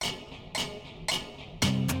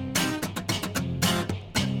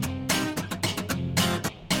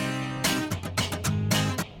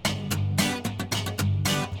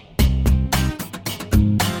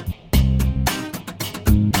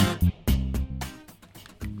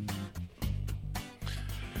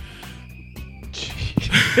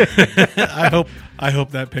I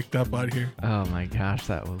hope that picked up on here. Oh my gosh,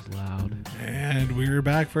 that was loud. And we're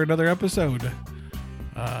back for another episode.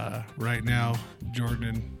 Right now, Jordan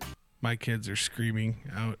and my kids are screaming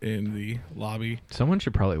out in the lobby. Someone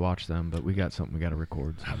should probably watch them, but we got something we got to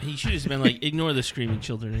record. So. He should have been like, ignore the screaming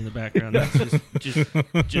children in the background. That's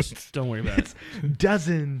just don't worry about it.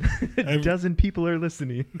 Dozen people are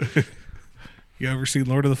listening. You ever seen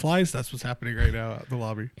Lord of the Flies? That's what's happening right now at the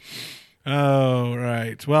lobby. Oh,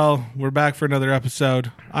 right. Well, we're back for another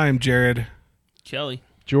episode. I am Jared. Kelly.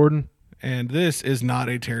 Jordan. And this is not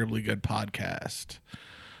a terribly good podcast.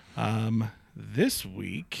 This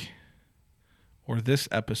week, or this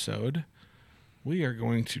episode, we are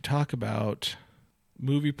going to talk about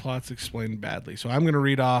movie plots explained badly. So I'm going to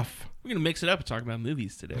read off. We're going to mix it up and talk about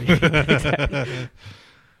movies today.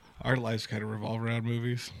 Our lives kind of revolve around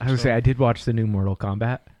movies. I would say I did watch the new Mortal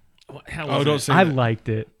Kombat. How was don't it? say I that. liked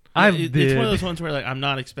it. It's one of those ones where like I'm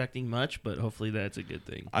not expecting much, but hopefully that's a good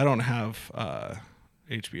thing. I don't have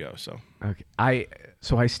HBO, so Okay. I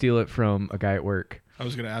steal it from a guy at work. I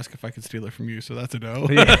was going to ask if I could steal it from you, so that's a no.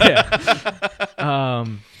 Yeah.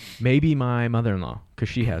 Maybe my mother-in-law, because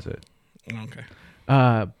she has it. Okay.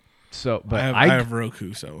 But I have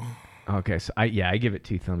Roku, so. Okay, so I give it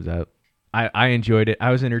 2 thumbs up. I enjoyed it.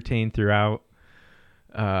 I was entertained throughout.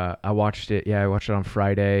 I watched it. Yeah, I watched it on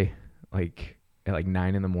Friday, at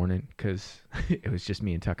 9 a.m, because it was just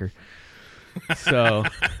me and Tucker. So,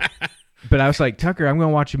 but I was like, Tucker, I'm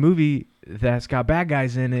gonna watch a movie that's got bad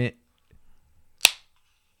guys in it,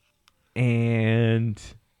 and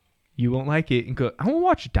you won't like it. And go, I want to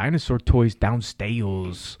watch dinosaur toys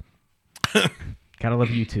downstairs. Gotta love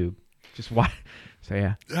YouTube. Just watch. So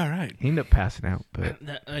yeah. All right. He ended up passing out, but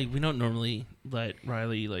We don't normally let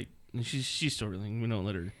Riley she's still really. We don't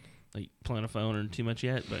let her play on a phone or too much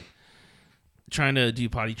yet, but trying to do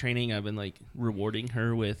potty training, I've been rewarding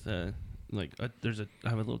her with I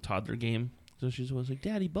have a little toddler game, so she's always like,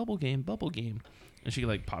 "Daddy, bubble game," and she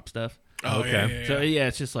can pop stuff. Oh, okay. Yeah. So yeah,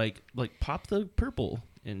 it's just like pop the purple,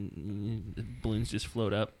 and the balloons just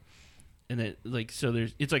float up, and then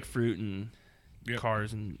it's like fruit and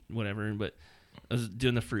cars and whatever. But I was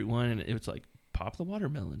doing the fruit one, and it was like pop the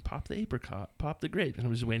watermelon, pop the apricot, pop the grape, and I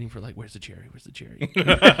was just waiting for where's the cherry?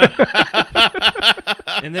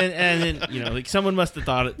 and then someone must have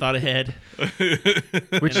thought ahead,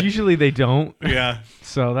 which usually they don't. Yeah.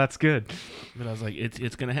 So that's good. But I was like,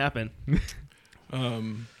 it's gonna happen.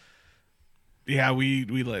 Yeah, we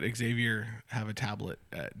let Xavier have a tablet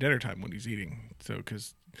at dinner time when he's eating. So,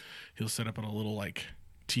 because he'll set up on a little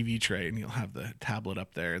TV tray and he'll have the tablet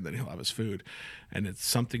up there and then he'll have his food. And it's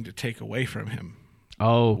something to take away from him.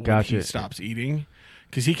 Oh, when gotcha. he stops eating.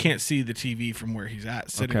 Because he can't see the TV from where he's at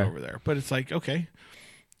sitting over there. But it's like, okay,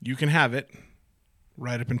 you can have it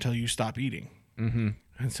right up until you stop eating. Mm-hmm.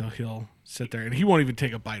 And so he'll sit there and he won't even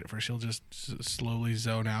take a bite at first. He'll just slowly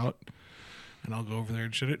zone out. And I'll go over there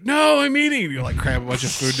and shut it. No, I'm eating. And you'll cram a bunch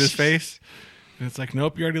of food in his face. And it's like,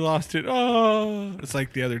 nope, you already lost it. Oh, it's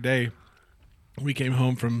like the other day. We came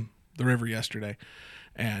home from the river yesterday.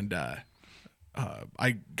 And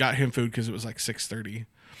I got him food because it was 6:30.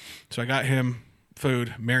 So I got him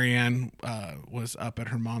food. Marianne was up at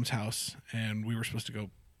her mom's house. And we were supposed to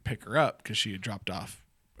go pick her up because she had dropped off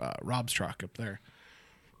Rob's truck up there.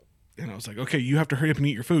 And I was like, okay, you have to hurry up and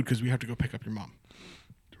eat your food because we have to go pick up your mom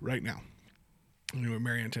right now. Anyway,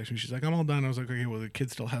 Marianne texted me. She's like, I'm all done. I was like, okay, well, the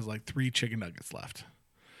kid still has 3 chicken nuggets left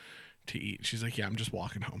to eat. She's like, yeah, I'm just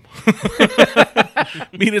walking home. I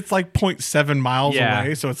mean, it's 0.7 miles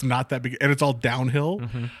away, so it's not that big. And it's all downhill.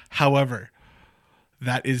 Mm-hmm. However,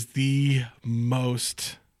 that is the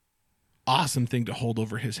most awesome thing to hold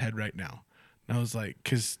over his head right now. And I was like,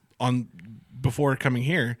 because before coming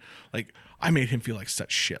here, I made him feel like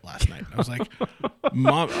such shit last night. I was like,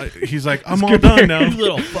 Mom, he's like, I'm all done now. You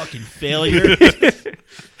little fucking failure.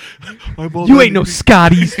 You ain't no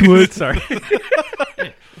Scott Eastwood. Sorry.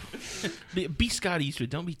 Be Scott Eastwood.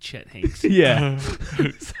 Don't be Chet Hanks. Yeah.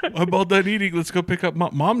 I'm all done eating. Let's go pick up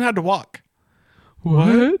Mom. Mom had to walk.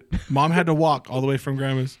 What? Mom had to walk all the way from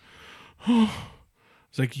Grandma's.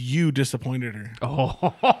 It's like, you disappointed her.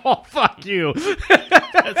 Oh, fuck you.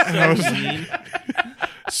 That's so mean.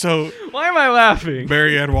 So why am I laughing?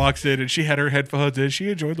 Marianne walks in and she had her headphones in. She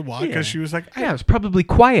enjoyed the walk because she was like, yeah, it was probably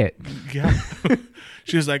quiet. Yeah.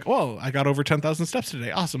 She was like, well, I got over 10,000 steps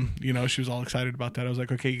today. Awesome. She was all excited about that. I was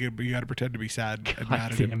like, okay, you got to pretend to be sad and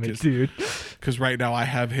mad at him. Damn it, dude. Because right now I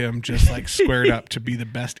have him just squared up to be the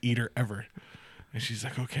best eater ever. And she's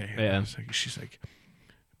like, okay. Yeah. She's like,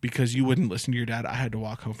 because you wouldn't listen to your dad, I had to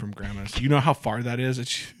walk home from Grandma's. You know how far that is? And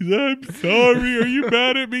she's, I'm sorry. Are you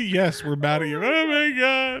mad at me? Yes, we're mad at you. Oh,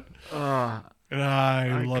 my God. And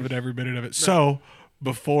I love it every minute of it. So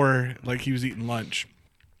before, like, he was eating lunch,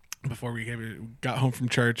 before we got home from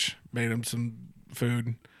church, made him some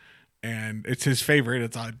food, and it's his favorite.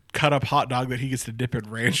 It's a cut up hot dog that he gets to dip in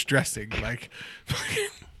ranch dressing, like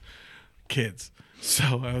kids.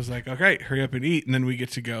 So I was like, okay, hurry up and eat, and then we get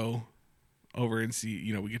to go over and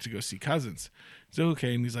see, we get to go see cousins. So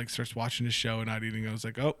okay, and he's like, starts watching his show and not eating. I was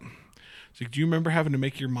like, oh, it's like, do you remember having to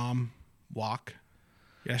make your mom walk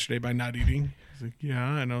yesterday by not eating? He's like,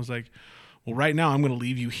 yeah. And I was like, well, right now I'm going to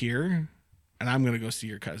leave you here, and I'm going to go see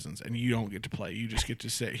your cousins, and you don't get to play. You just get to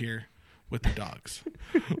sit here with the dogs.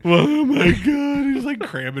 Oh my God. He's like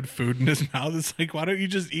cramming food in his mouth. It's like, why don't you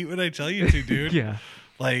just eat what I tell you to, dude? Yeah.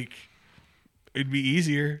 Like, it'd be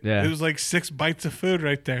easier. Yeah. It was like 6 bites of food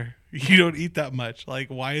right there. You don't eat that much. Like,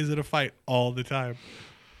 why is it a fight all the time?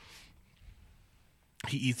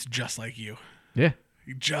 He eats just like you. Yeah.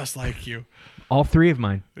 Just like you. All 3 of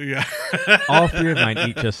mine. Yeah. All 3 of mine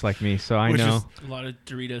eat just like me, so I Which know. is- A lot of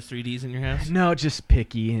Doritos 3Ds in your house. No, just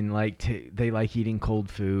picky and like they like eating cold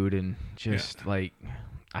food and just like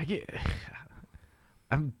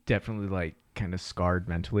I'm definitely like kind of scarred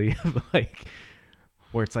mentally, like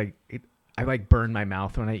where it's like I like burn my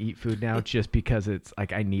mouth when I eat food now just because it's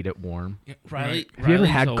like I need it warm. Yeah, Riley. Have you ever Riley's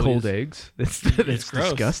had always- cold eggs? That's gross.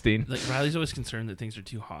 disgusting. Like Riley's always concerned that things are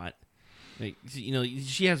too hot. Like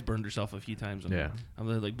she has burned herself a few times. Yeah.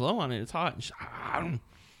 I'm like, blow on it, it's hot.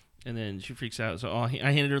 And then she freaks out. So I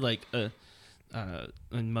handed her like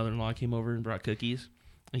when mother-in-law came over and brought cookies.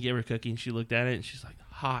 I gave her a cookie and she looked at it and she's like,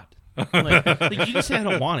 hot. like you just say I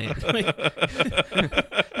don't want it. Like,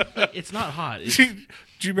 it's not hot. Do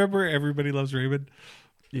you remember Everybody Loves Raymond?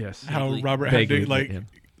 Yes. How Robert had Vaguely, to like yeah.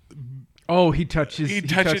 Oh, he touches. he'd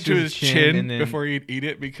touch it to his chin and then, before he'd eat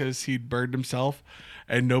it because he'd burned himself,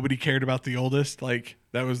 and nobody cared about the oldest. Like,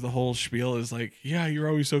 that was the whole spiel. Is like, yeah, you're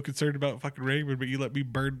always so concerned about fucking Raymond, but you let me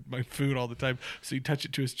burn my food all the time. So he'd touch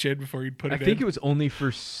it to his chin before he'd put I it think in. it was only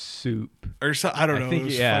for soup. Or so, I don't know. think, It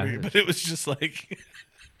was yeah. funny, but it was just like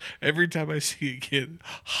every time I see a kid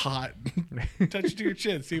hot, touch it to your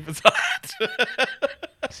chin, see if it's hot.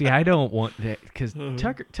 See, I don't want that because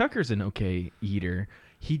Uh-huh. Tucker's an okay eater.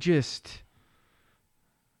 He just,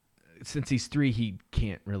 since he's 3, he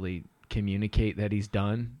can't really communicate that he's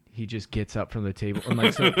done. He just gets up from the table and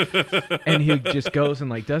like, so, and he just goes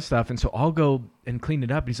and like does stuff. And so I'll go and clean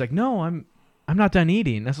it up. And he's like, "No, I'm not done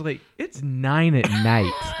eating." I was like, "It's 9 at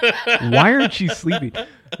night. Why aren't you sleeping?"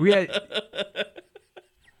 We had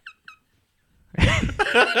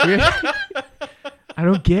I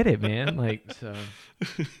don't get it, man. Like, so.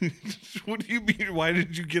 What do you mean? Why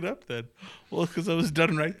did you get up then? Well, because I was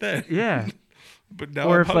done right then. Yeah. But now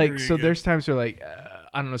Or I'm if like, hungry so again. there's times where like,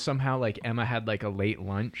 I don't know, somehow like Emma had like a late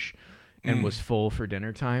lunch and was full for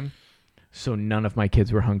dinner time. So none of my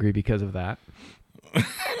kids were hungry because of that.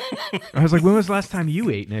 I was like, "When was the last time you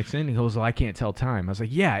ate, Nixon?" He goes, "Well, I can't tell time." I was like,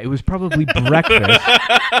 "Yeah, it was probably breakfast."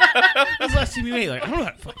 When was the last time you ate? Like, I don't know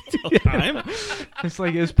how to fucking tell time. It's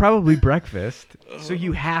like, it was probably breakfast. So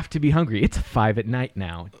you have to be hungry. It's 5 at night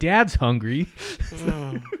now. Dad's hungry.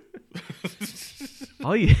 Oh.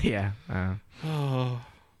 Oh, yeah. Oh.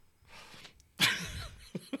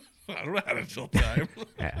 I don't know how to tell time.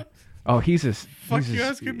 Yeah. Oh, he's just. Fuck he's you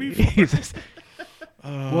just- asking me for? He's just,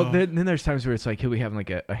 well, then there's times where it's like he'll be having like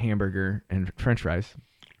a hamburger and French fries,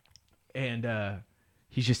 and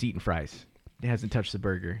he's just eating fries. He hasn't touched the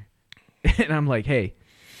burger, and I'm like, "Hey,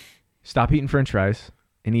 stop eating French fries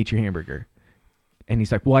and eat your hamburger." And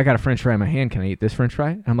he's like, "Well, I got a French fry in my hand. Can I eat this French fry?"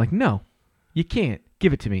 And I'm like, "No, you can't.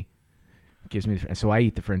 Give it to me." Gives me the, so I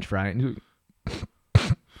eat the French fry and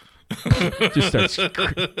just starts.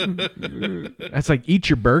 That's like, eat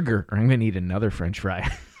your burger, or I'm gonna eat another French fry.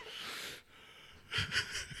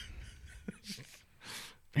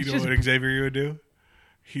 You know just- what Xavier would do?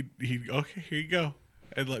 He'd okay, here you go,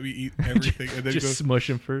 and let me eat everything, and then Just go, smush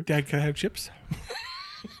him for. Dad, can I have chips?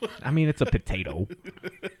 I mean, it's a potato.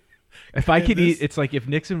 If I could this- eat, it's like if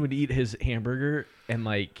Nixon would eat his hamburger and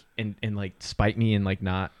like and like spite me and like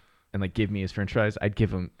not and like give me his French fries, I'd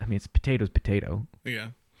give him. I mean, it's potato's potato Yeah,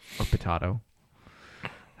 or potato.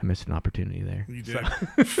 I missed an opportunity there. you did.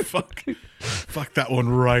 Fuck that one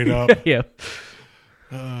right up. Yeah.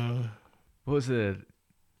 Uh, What was the?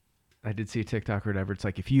 I did see a TikTok or whatever. It's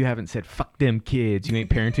like, if you haven't said "fuck them kids," you ain't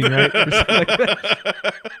parenting right. Or something like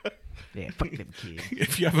that. Yeah, fuck them kids.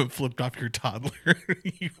 if you haven't flipped off your toddler,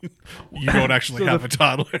 you don't actually So have a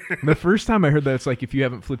toddler. The first time I heard that, it's like, if you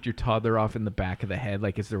haven't flipped your toddler off in the back of the head,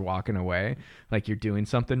 like as they're walking away, like you're doing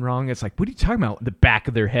something wrong. It's like, what are you talking about? The back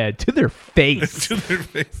of their head to their face. To their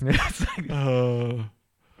face. It's like,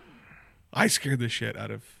 I scared the shit out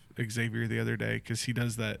of Xavier the other day because he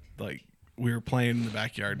does that like we were playing in the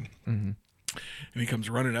backyard, Mhm. and he comes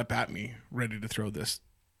running up at me, ready to throw this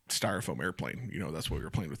styrofoam airplane. You know, that's what we were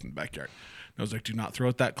playing with in the backyard. And I was like, do not throw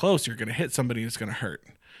it that close. You're going to hit somebody and it's going to hurt.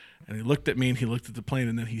 And he looked at me and he looked at the plane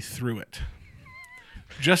and then he threw it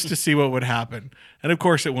just to see what would happen. And of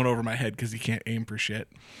course it went over my head because he can't aim for shit.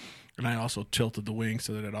 And I also tilted the wing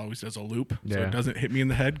so that it always does a loop. So Yeah. it doesn't hit me in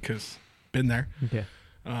the head because been there. Yeah.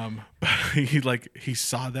 But he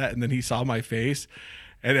saw that and then he saw my face.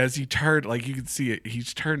 And as he turned, like you could see it, he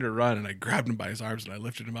turned to run and I grabbed him by his arms and I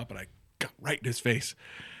lifted him up and I got right in his face.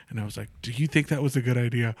 And I was like, do you think that was a good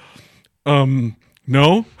idea?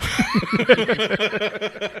 No.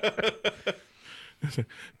 I said,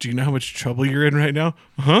 do you know how much trouble you're in right now?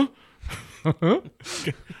 Huh?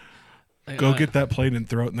 Go get that plane and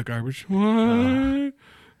throw it in the garbage. What?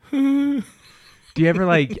 Do you ever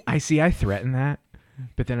I threaten that,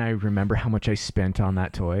 but then I remember how much I spent on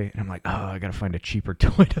that toy, and I'm like, oh, I gotta find a cheaper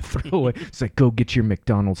toy to throw away. It's like, go get your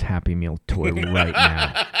McDonald's Happy Meal toy right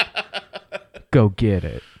now. Go get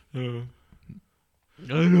it. I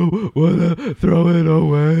don't wanna throw it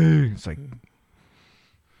away. It's like,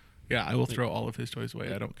 Yeah, I will throw all of his toys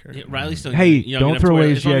away. I don't care. Yeah, Riley's still Hey, young don't enough throw to where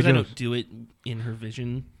away as long his as I G.I. don't Joes. do it in her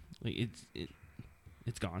vision. Like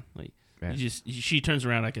it's gone. Like Yeah. she turns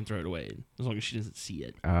around, I can throw it away as long as she doesn't see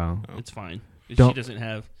it. oh, It's fine. She Don't- doesn't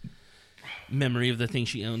have memory of the thing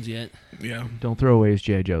she owns yet. Yeah. don't throw away his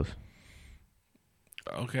G.I. Joes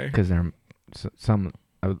Okay. because they're some.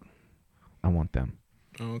 I want them.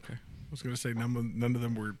 Oh, okay. I was gonna say none of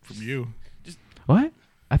them were from you. What?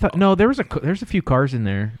 I thought no. There's a few cars in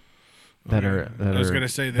there that Okay. are. I was gonna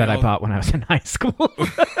say that I bought when I was in high school.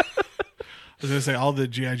 I was gonna say all the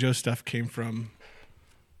G.I. Joe stuff came from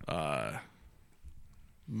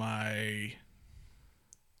my.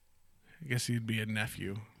 I guess he'd be a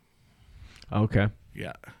nephew. Okay.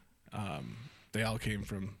 Yeah. They all came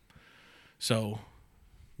from. So,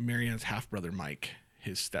 Marianne's half brother Mike,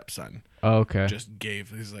 his stepson, Okay. just gave.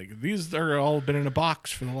 He's like, these are all been in a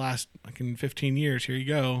box for the last 15 years. Here you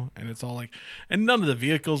go, and it's all like, and none of the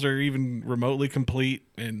vehicles are even remotely complete,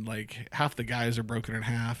 and like half the guys are broken in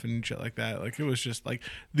half and shit like that. Like it was just like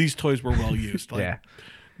these toys were well used. Like, yeah.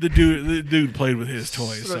 the dude played with his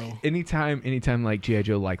toys. So anytime like G.I.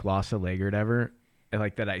 Joe lost a leg or whatever, and,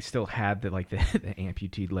 that I still had the the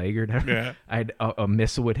amputated leg or whatever. Yeah. I'd a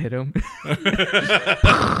missile would hit him.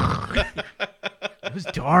 It was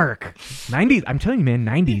dark. 90s. I'm telling you, man.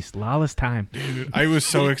 90s. Lawless time. dude, I was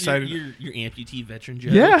so excited. Your amputee veteran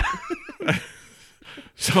Joe. Yeah.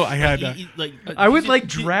 So I had. I would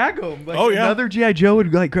drag him. Oh, yeah. Another G.I. Joe would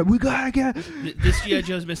grab, we gotta get. This G.I.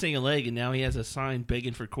 Joe's missing a leg, and now he has a sign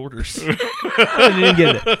begging for quarters. I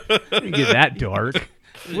didn't get that dark.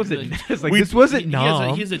 Was it? It's like this wasn't he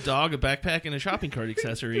Nom. has a dog, a backpack, and a shopping cart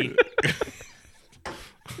accessory.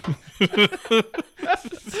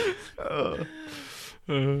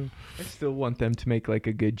 I still want them to make a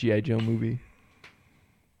good G.I. Joe movie.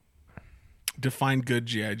 Define good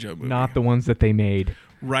G.I. Joe movie. Not the ones that they made.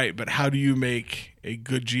 Right, but how do you make a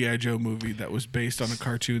good G.I. Joe movie that was based on a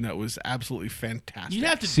cartoon that was absolutely fantastic? You'd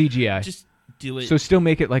have to CGI. just do it. So still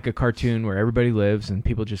make it like a cartoon where everybody lives and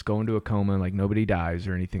people just go into a coma and nobody dies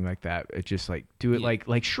or anything like that. It's just do it Yeah.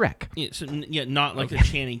 like Shrek. Not like the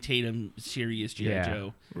Channing Tatum serious G.I. Yeah.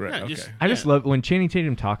 Joe. Right, No, okay. I just love when Channing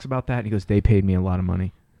Tatum talks about that. He goes, "They paid me a lot of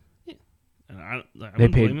money. I They wouldn't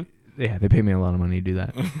blame paid, him. yeah, they paid me a lot of money to do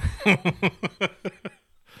that."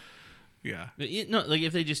 Yeah. But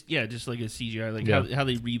if they just like a CGI, Yeah. how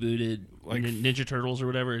they rebooted Like- Ninja Turtles or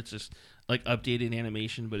whatever. It's just updated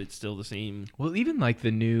animation, but it's still the same. Well, even the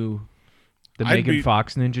I'd Megan be-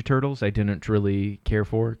 Fox Ninja Turtles, I didn't really care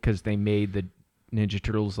for because they made the Ninja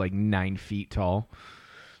Turtles 9 feet tall.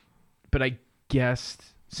 But I guess,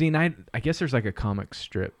 I guess there's a comic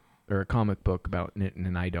strip or a comic book about it,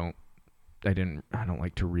 and I don't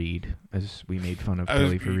like to read, as we made fun of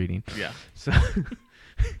Kelly for reading. Yeah. So,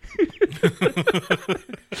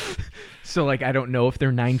 so I don't know if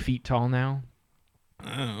they're 9 feet tall now.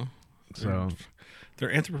 Oh. So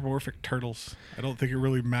They're anthropomorphic turtles. I don't think it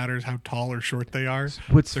really matters how tall or short they are.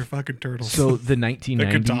 what's They're fucking turtles. so the They can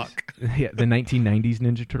 1990s, talk. yeah, the 1990s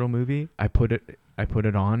Ninja Turtle movie. I put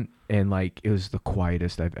it on, and it was the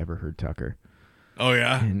quietest I've ever heard Tucker. Oh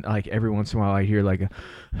yeah. And every once in a while, I hear a Ninja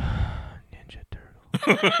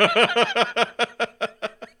Turtle.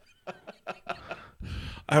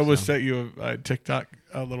 I almost sent you a TikTok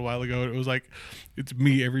a little while ago, and it was it's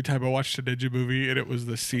me every time I watched a ninja movie, and it was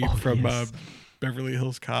the scene from yes. Beverly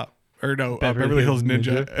Hills Cop. Or no, Beverly Beverly Hills Hills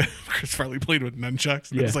Ninja. Chris Farley played with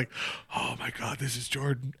nunchucks. And Yeah. It's oh my God, this is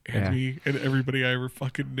Jordan and Yeah. me and everybody I ever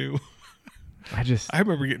fucking knew. I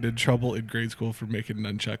remember getting in trouble in grade school for making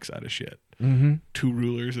nunchucks out of shit. Mm-hmm. 2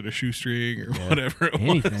 rulers and a shoestring or whatever it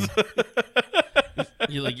Anything. was.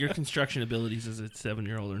 You like your construction abilities as a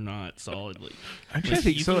 7-year-old are not solid. Like, I'm trying to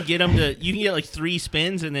think. you So can get them to. You can get like 3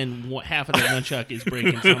 spins, and then half of the nunchuck is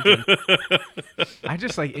breaking something. I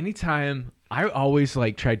just like anytime I always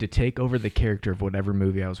like tried to take over the character of whatever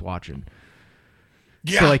movie I was watching.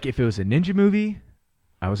 Yeah. So like if it was a ninja movie,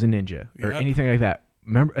 I was a ninja or Yep. anything like that.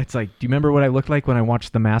 Remember, it's like, do you remember what I looked like when I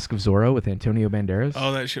watched The Mask of Zorro with Antonio Banderas?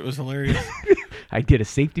 Oh, that shit was hilarious. I'd get a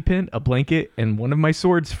safety pin, a blanket, and one of my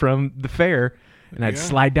swords from the fair, and I'd Yeah.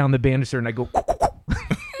 slide down the banister and I'd go,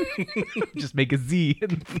 just make a Z in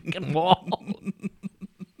the fucking wall.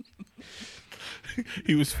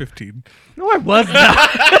 He was 15. No, I was not.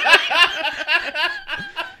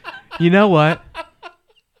 You know what?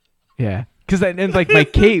 Yeah, because and like my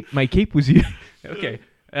cape was okay.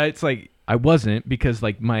 It's like I wasn't because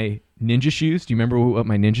like my ninja shoes. Do you remember what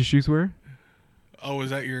my ninja shoes were? Oh, was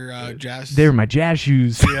that your jazz? They were my jazz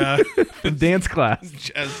shoes Yeah. from dance class.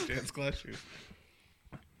 Jazz dance class shoes.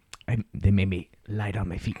 They made me light on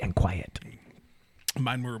my feet and quiet.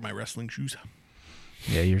 Mine were my wrestling shoes.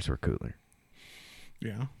 Yeah, yours were cooler.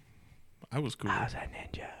 Yeah. I was cool. I was a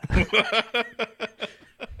ninja.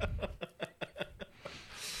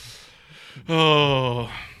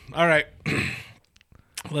 Oh, all right.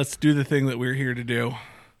 Let's do the thing that we're here to do.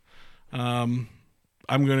 I'm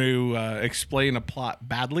going to explain a plot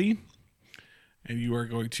badly, and you are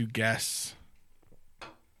going to guess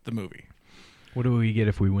the movie. What do we get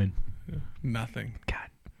if we win? Nothing. God.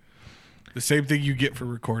 The same thing you get for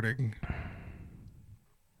recording.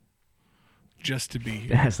 Just to be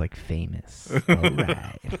here. That's like famous. All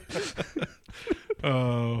right.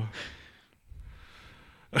 Oh.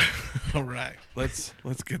 All right. Let's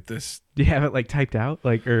get this. Do you have it like typed out?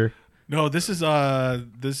 Like or No, this is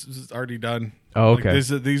already done. Oh, Like,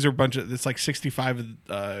 okay. these are a bunch of, it's like 65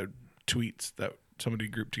 tweets that somebody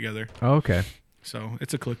grouped together. Oh, okay. So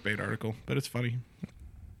it's a clickbait article, but it's funny.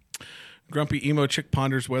 Grumpy emo chick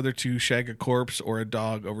ponders whether to shag a corpse or a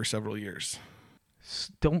dog over several years.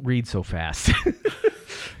 Don't read so fast.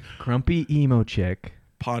 Grumpy emo chick.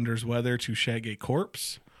 Ponders whether to shag a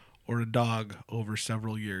corpse or a dog over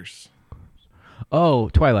several years. Oh,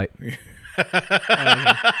 Twilight.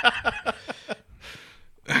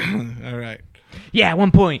 All right. Yeah,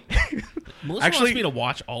 1 point. Melissa Actually- wants me to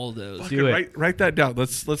watch all of those. Do it. Write that down.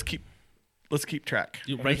 Let's keep track.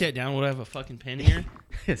 You write that down. Would I have a fucking pen here?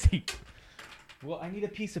 Well, I need a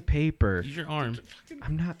piece of paper. Use your arm.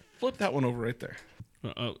 I'm not. Flip that one over right there.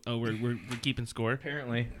 We're keeping score.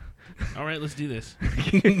 Apparently. All right, let's do this.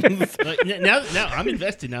 Like, now I'm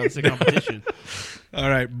invested. Now it's a competition. All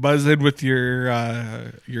right, buzz in with your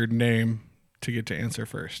name to get to answer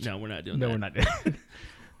first. No, we're not doing No, that. we're not.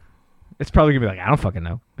 It's probably gonna be like I don't fucking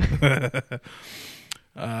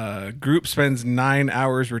know. Group spends 9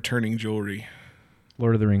 hours returning jewelry.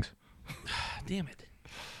 Lord of the Rings. Damn it.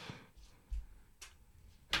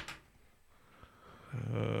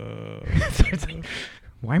 It's like,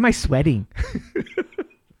 why am I sweating?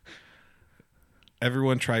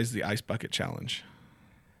 Everyone tries the ice bucket challenge.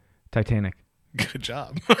 Titanic. Good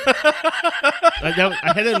job. I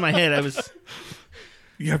had it in my head.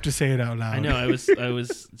 You have to say it out loud. I know. I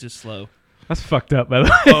was just slow. That's fucked up, by the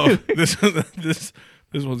way. Oh,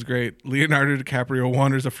 this one's great. Leonardo DiCaprio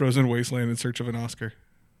wanders a frozen wasteland in search of an Oscar.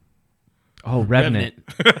 Oh, Revenant.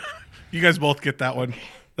 You guys both get that one.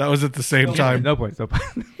 That was at the same time. No points. No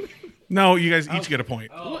points. No, you guys each get a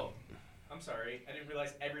point. Oh, I'm sorry. I didn't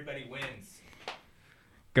realize everybody wins.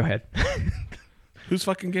 Go ahead. Whose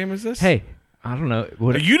fucking game is this? Hey, I don't know.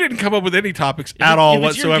 What, You didn't come up with any topics at all If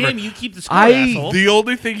it's your whatsoever. game, you keep the score, I- asshole. The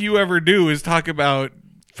only thing you ever do is talk about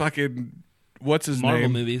fucking what's his Marvel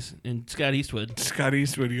name? movies and Scott Eastwood. Scott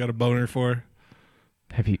Eastwood. You got a boner for?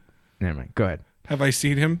 have you? Never mind. Go ahead. Have I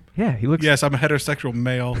seen him? Yeah, he looks. Yes, I'm a heterosexual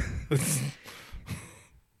male.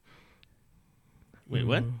 Wait,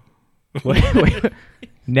 what? Wait.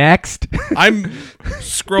 Next. I'm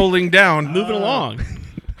scrolling down. Moving along.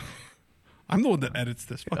 I'm the one that edits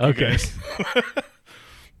this. Fuck Okay.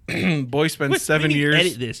 you guys. Boy spends What 7 do you mean years.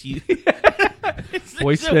 Edit this. You. Boy There's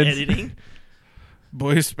no spends- editing.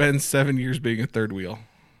 Boy spends 7 years being a third wheel.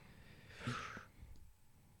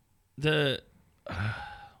 The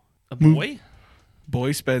a boy.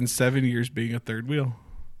 Boy spends 7 years being a third wheel.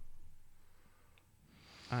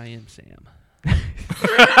 I am Sam.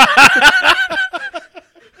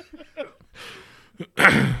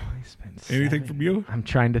 Anything from you? I'm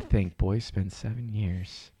trying to think. Boy spends 7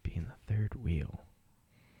 years being the third wheel.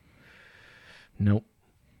 Nope.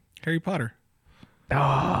 Harry Potter. Oh,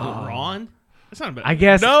 Ron. That's not bad. I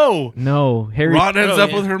guess No, Harry. Ron ends Oh, up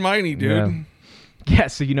yeah. with Hermione, dude. Yeah. Yeah,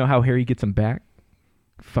 so you know how Harry gets him back?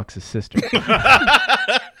 Fucks his sister.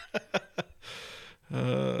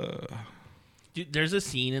 Dude, there's a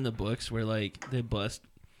scene in the books where like they bust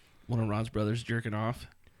one of Ron's brothers jerking off.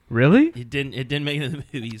 Really? It didn't make it in the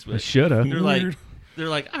movies, I but shoulda. they're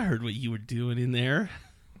like, I heard what you were doing in there.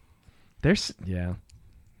 Yeah.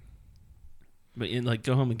 But like,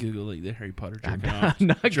 go home and Google like the Harry Potter jerking I'm off,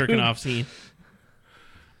 not jerking Googling. off scene.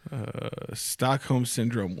 Stockholm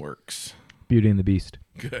syndrome works. Beauty and the Beast.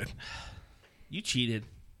 Good. You cheated.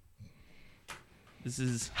 This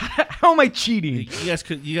is How am I cheating? you guys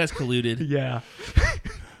colluded. Yeah.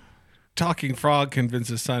 Talking frog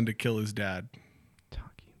convinces son to kill his dad.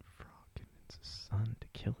 Talking frog convinces son to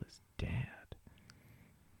kill his dad.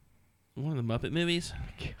 One of the Muppet movies.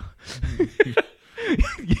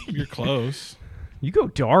 You're close. You go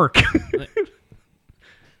dark.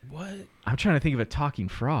 What? I'm trying to think of a talking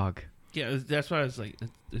frog. Yeah, that's why I was like,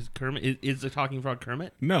 is Kermit is the talking frog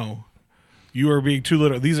Kermit? No, you are being too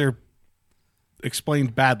literal. These are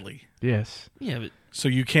explained badly, Yes. Yeah, but so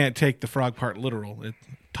you can't take the frog part literal.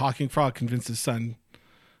 Talking frog convinces son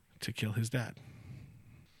to kill his dad.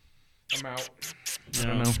 I'm out. no. I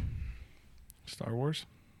don't know. Star Wars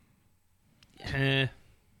Eh,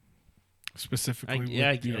 specifically.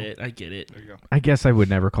 I get it. I get it. There you go. I guess I would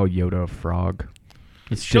never call Yoda a frog.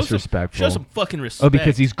 It's Show disrespectful. Show some fucking respect. Oh,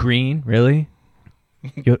 because he's green? Really?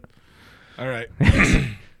 All right. How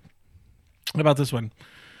about this one?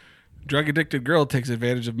 Drug addicted girl takes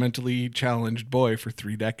advantage of mentally challenged boy for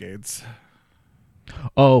 3 decades.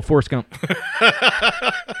 Oh, Forrest Gump.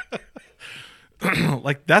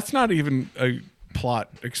 Like, that's not even a plot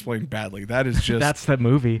explained badly. That is just That's the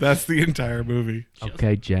movie. that's the entire movie.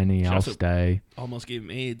 Okay, Jenny, I'll also- stay. almost gave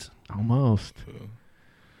him AIDS. Almost.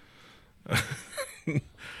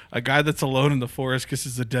 A guy that's alone in the forest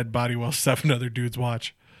kisses a dead body while 7 other dudes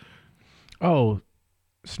watch. Oh,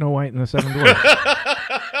 Snow White and the Seven Dwarfs.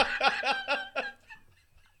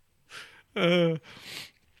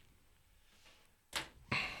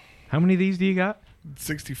 How many of these do you got?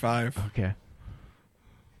 65. Okay.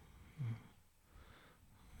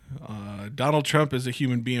 Donald Trump is a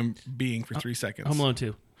human being for 3 seconds. Home Alone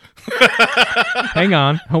 2. Hang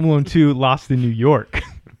on. Home Alone 2, Lost in New York.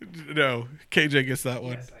 No, KJ gets that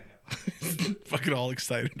one. Fucking all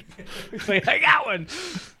excited. It's like, I got one.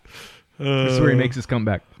 This is where he makes his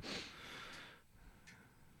comeback.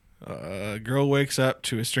 A girl wakes up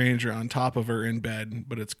to a stranger on top of her in bed,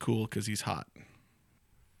 but it's cool because he's hot.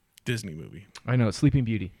 Disney movie. I know, it's Sleeping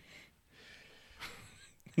Beauty.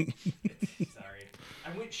 Sorry.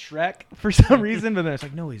 I went Shrek for some reason, but then it's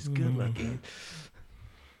like, no, he's good looking.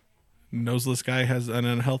 Noseless guy has an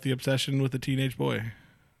unhealthy obsession with a teenage boy.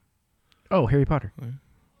 Oh, Harry Potter.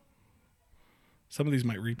 Some of these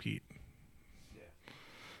might repeat.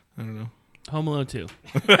 I don't know. Home Alone 2.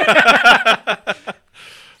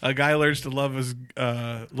 A guy learns to love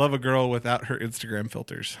a girl without her Instagram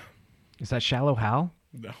filters. Is that Shallow Hal?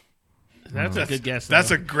 No. That's a good guess. That's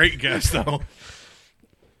though. a great guess, though.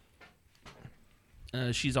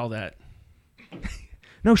 She's all that.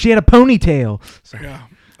 No, she had a ponytail. Yeah,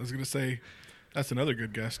 I was gonna say that's another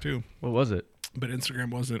good guess too. What was it? But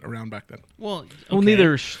Instagram wasn't around back then. Well, Well, okay.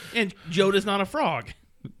 neither. And Yoda's not a frog.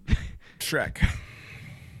 Shrek.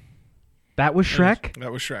 That was Shrek?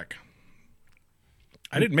 That was Shrek.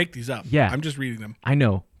 I didn't make these up. Yeah. I'm just reading them. I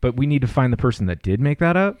know, but we need to find the person that did make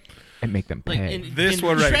that up and make them Like pay. and, This and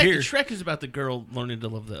one right Shrek, here. Shrek is about the girl learning to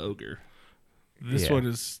love the ogre. This Yeah. one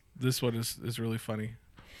is really funny.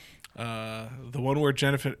 The one where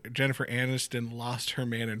Jennifer Aniston lost her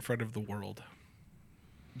man in front of the world.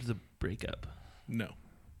 It's a breakup. No.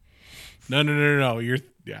 You're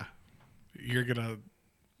gonna.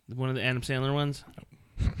 One of the Adam Sandler ones.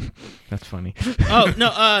 That's funny. Oh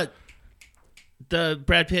no, the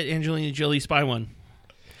Brad Pitt, Angelina Jolie spy one.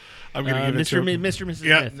 I'm gonna give it to him. Mr. and Mrs.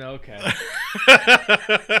 Yeah. Smith. Okay.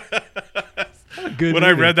 Good When I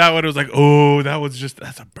movie. read that one, it was like, oh,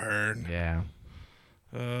 that's a burn. Yeah.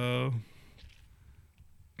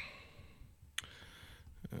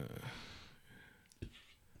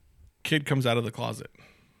 Kid comes out of the closet.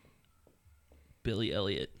 Billy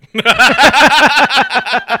Elliot.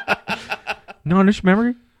 Nonish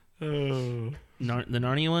memory? Oh. The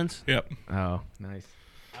Narnia ones. Yep. Oh, nice.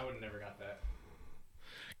 I would have never got that.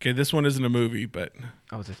 Okay, this one isn't a movie, but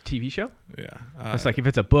Oh, it's a TV show? yeah. It's like if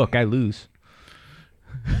it's a book, I lose.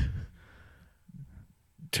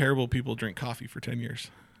 Terrible people drink coffee for 10 years.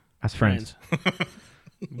 As friends.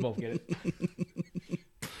 Both get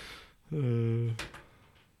it.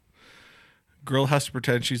 Girl has to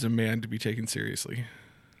pretend she's a man to be taken seriously.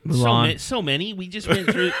 Mulan. So many. We just went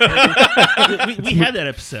through. we had that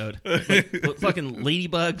episode. Like, fucking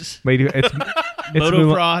ladybugs. Lady, it's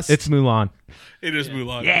Motocross. It's Mulan. It is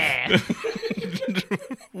Mulan. Yeah.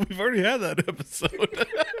 We've already had that episode.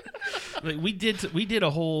 Like, we did a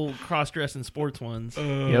whole cross-dressing sports ones.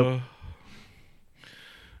 Yep.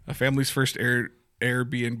 A family's first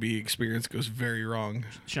Airbnb experience goes very wrong.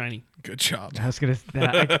 Shiny. Good job. I was gonna.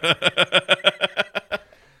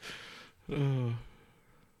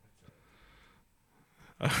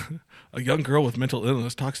 A young girl with mental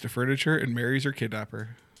illness talks to furniture and marries her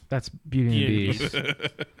kidnapper. That's Beauty and Beauty the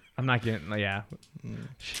Beast. I'm not getting. Yeah.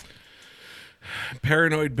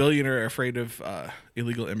 Paranoid billionaire afraid of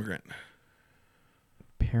illegal immigrant.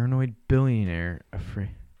 Paranoid billionaire afraid.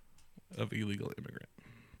 Of illegal immigrant.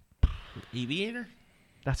 Aviator.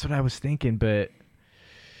 That's what I was thinking, but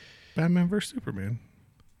Batman vs Superman.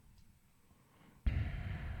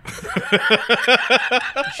 You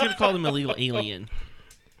should have called him illegal alien.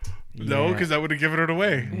 No, yeah. because that would have given it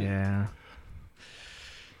away. Yeah.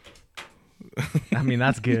 I mean,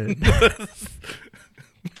 that's good.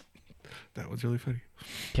 That was really funny.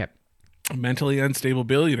 Kept. A mentally unstable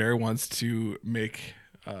billionaire wants to make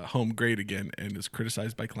home great again and is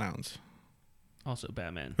criticized by clowns. Also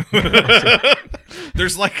Batman.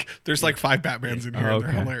 There's like 5 Batmans in here. Oh, And they're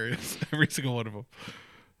okay. hilarious. Every single one of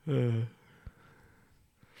them.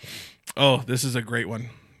 Oh, this is a great one.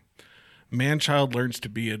 Man-child learns to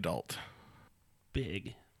be adult.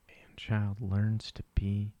 Big. Child learns to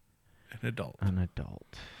be An adult. an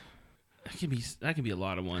adult. That can be a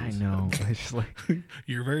lot of I ones. know. It's just like.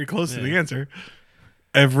 You're very close to the Yeah. answer.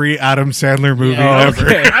 Every Adam Sandler movie Yeah. ever.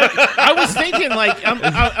 Okay. I was thinking like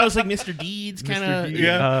I was like Mr. Deeds kind Mr. of Deeds.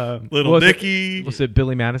 Yeah. Little was Nicky. It, was it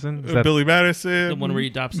Billy Madison? Is that Billy Madison. the one where he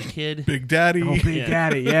adopts a kid. Big Daddy. Oh, Big Yeah.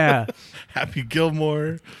 Daddy, yeah. Happy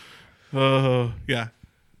Gilmore. Oh, yeah.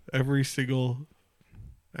 Every single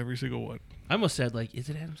one. I almost said like, is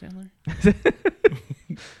it Adam Sandler?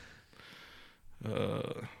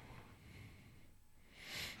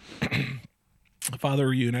 Father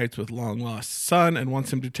reunites with long lost son and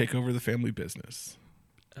wants him to take over the family business.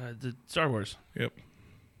 The Star Wars. Yep.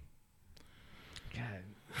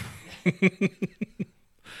 God.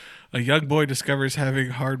 A young boy discovers having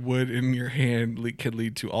hardwood in your hand can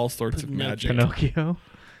lead to all sorts of magic. Pinocchio.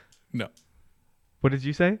 No. What did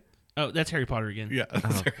you say? Oh, that's Harry Potter again. Yeah.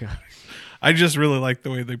 Oh, God. I just really like the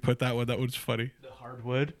way they put that one. That was funny. The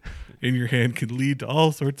hardwood. In your hand can lead to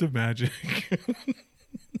all sorts of magic.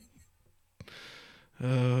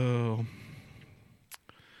 Oh.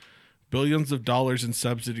 Billions of dollars in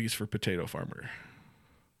subsidies for potato farmer.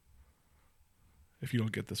 If you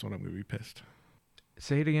don't get this one, I'm going to be pissed.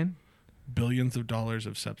 Say it again. Billions of dollars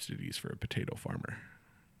of subsidies for a potato farmer.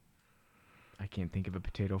 I can't think of a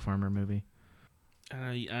potato farmer movie. I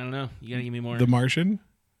don't know. You gotta give me more. The Martian?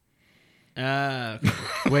 Okay.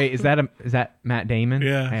 Wait, is that Matt Damon?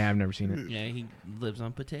 Yeah. Hey, I've never seen it. Yeah, he lives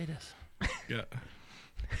on potatoes. Yeah.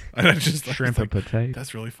 And I just Shrimp like, and potato.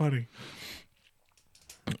 that's really funny.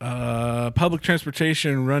 Public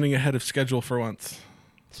transportation running ahead of schedule for once.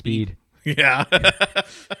 Speed. Yeah.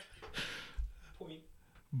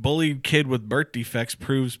 Bullied kid with birth defects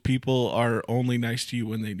proves people are only nice to you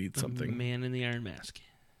when they need something. Man in the Iron Mask.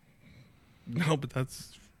 No, but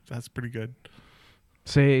that's pretty good.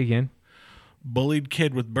 Say it again. Bullied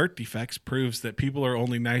kid with birth defects proves that people are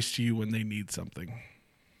only nice to you when they need something.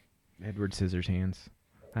 Edward Scissorhands.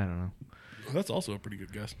 I don't know. Well, that's also a pretty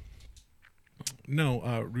good guess.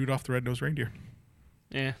 No, Rudolph the Red-Nosed Reindeer.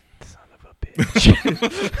 Yeah. Son of a bitch.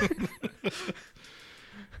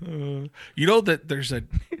 You know that there's a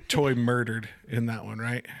toy murdered in that one,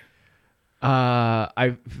 right?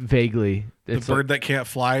 I vaguely. The It's bird that can't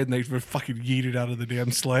fly, and they fucking yeet it out of the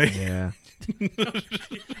damn sleigh. yeah.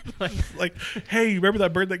 Like, hey, you remember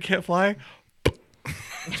that bird that can't fly?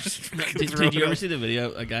 Just fucking throw Did it you ever out. see the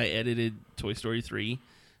video? A guy edited Toy Story 3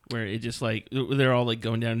 where it just like they're all like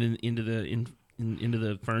going down into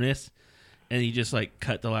the furnace, and he just like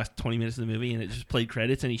cut the last 20 minutes of the movie, and it just played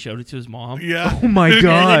credits, and he showed it to his mom. Yeah. Oh my And his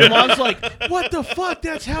god. mom's like, "What the fuck?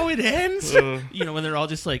 That's how it ends." You know, when they're all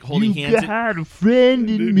just like holding You hands, got a friend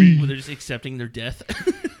in when me. they're just accepting their death,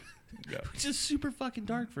 Yeah. which is super fucking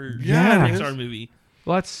dark for Yeah, a it Pixar is. movie.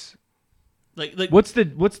 Well, that's Like what's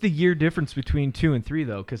the year difference between 2 and 3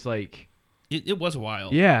 though? Because like it was a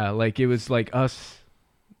while. yeah, like it was like us,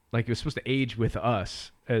 like it was supposed to age with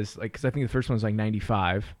us as like because I think the first one was like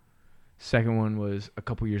 95, second one was a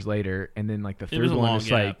couple years later, and then like the was third a one long is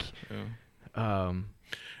gap. like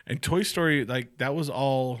And Toy Story, like, that was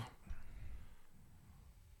all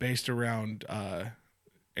based around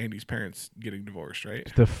Andy's parents getting divorced, right?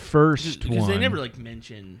 The first Because one. they never like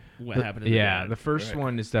mention what happened to the Yeah, dad. the first Right.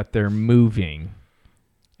 one is that they're moving,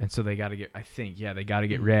 and so they got to get. I think they got to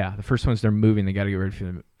get. Yeah, the first one's they're moving. They got to get ready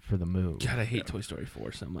for the move. God, I hate Toy Story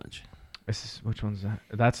 4 so much. Which one's that?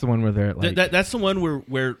 That's the one where they're like. That's the one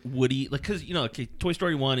where Woody, like, because okay, Toy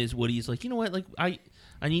Story 1 is Woody's like, you know what, like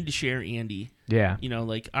I need to share Andy. yeah.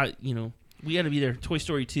 Like we got to be there. Toy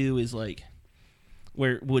Story 2 is like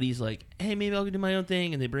where Woody's like, hey, maybe I'll do my own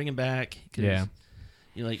thing, and they bring him back. 'Cause, Yeah.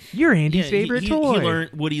 Like You're Andy's favorite toy.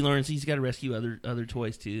 Woody learns he's got to rescue other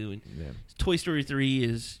toys too. And Yeah. Toy Story 3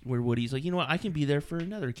 is where Woody's like, you know what, I can be there for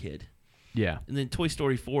another kid. Yeah. And then Toy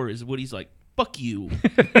Story 4 is Woody's like, fuck you.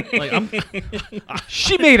 Like I'm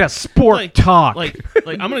She made a sport like, talk. like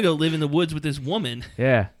I'm gonna go live in the woods with this woman.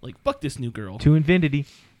 Yeah. Like fuck this new girl. To infinity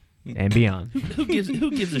and beyond. Who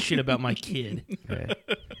gives a shit about my kid? Yeah.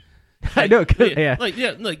 I know. 'Cause- yeah.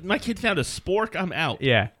 Like my kid found a spork. I'm out.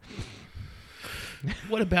 Yeah.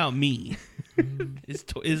 What about me? is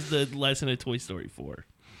the lesson of Toy Story 4?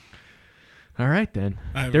 All right then.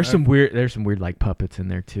 I've- There's I've- some weird like puppets in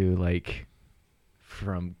there too, like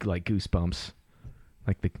from like Goosebumps,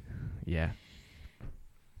 like the yeah.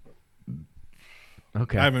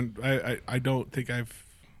 Okay. I haven't. I don't think I've.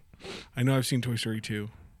 I know I've seen Toy Story 2.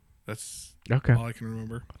 That's Okay. all I can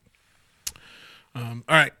remember. All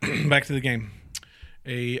right, back to the game.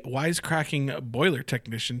 A wisecracking boiler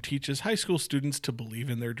technician teaches high school students to believe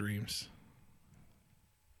in their dreams.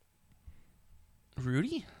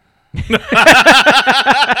 Rudy? he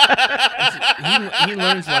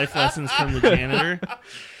learns life lessons from the janitor.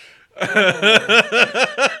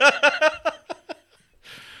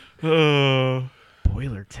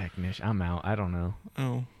 Boiler technician. I'm out. I don't know.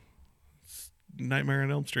 Oh, it's Nightmare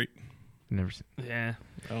on Elm Street. Never seen. Yeah.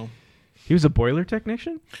 Oh, He was a boiler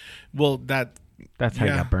technician? well, That's how he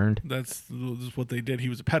Yeah. got burned. that's what they did. He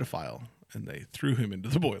was a pedophile, and they threw him into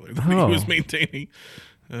the boiler that Oh. he was maintaining.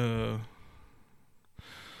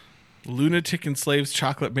 Lunatic enslaves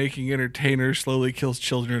chocolate making entertainer slowly kills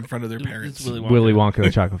children in front of their It's parents. Willy Wonka, the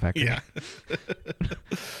Chocolate Factory. Yeah.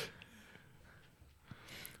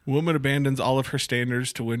 Woman abandons all of her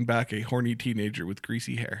standards to win back a horny teenager with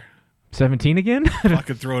greasy hair. 17 again?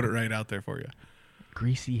 Fucking throwing it right out there for you.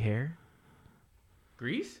 Greasy hair?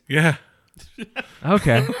 Grease? Yeah.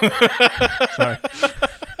 Okay. Sorry.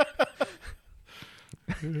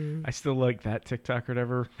 I still like that TikTok or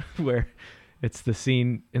whatever where it's the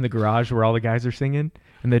scene in the garage where all the guys are singing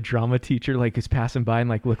and the drama teacher like is passing by and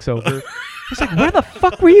like looks over. It's like, where the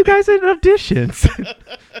fuck were you guys at auditions?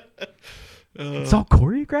 It's all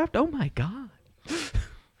choreographed? Oh my God.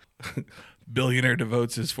 Billionaire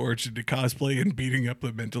devotes his fortune to cosplay and beating up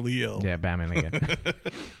the mentally ill. Yeah, Batman again.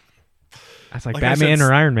 I was like, Like I Batman said,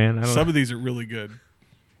 or Iron Man. I don't Some know. of these are really good.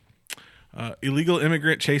 Illegal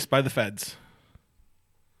immigrant chased by the feds.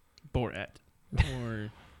 Borat.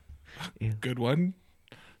 Or Good one.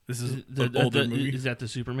 This is the, an older movie. is that the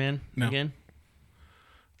Superman No. again?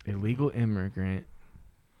 Illegal immigrant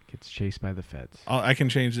gets chased by the feds. I can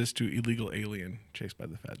change this to illegal alien chased by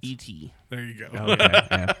the feds. E.T. There you go.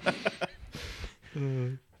 Okay, yeah.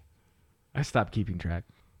 I stopped keeping track.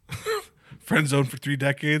 Friend zone for 3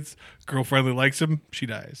 decades. Girl finally likes him. She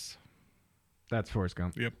dies. That's Forrest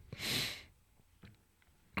Gump. Yep.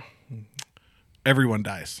 Everyone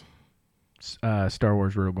dies. Star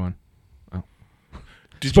Wars Rogue One.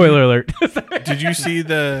 Did Spoiler alert. Did you see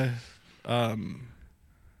the?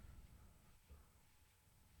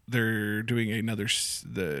 They're doing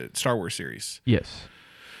the Star Wars series. Yes.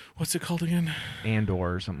 What's it called again? Andor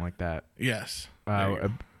or something like that. Yes. There you go.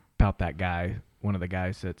 About that guy. One of the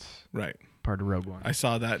guys that's Right. part of Rogue One. I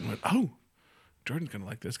saw that and went, "Oh, Jordan's gonna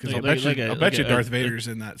like this because Like- I'll bet you like Darth a- Vader's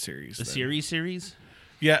in that series." The then. series?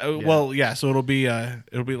 Yeah. Well, yeah. So it'll be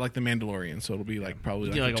like the Mandalorian. So it'll be like probably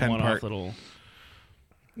You like, get like a a 10 one-off part. little.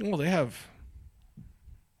 Well, they have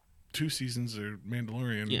 2 seasons of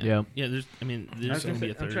Mandalorian. Yeah. Yeah. Yeah. There's gonna be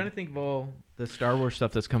a third. I'm trying to think of all the Star Wars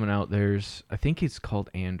stuff that's coming out. I think it's called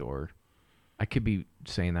Andor. I could be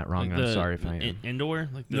saying that wrong, Like and I'm sorry if I am. Andor?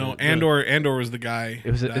 Like No, Andor was the guy.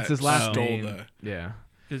 It's that his last stole name. the- Yeah.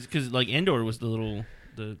 Because like Andor was the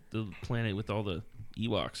planet with all the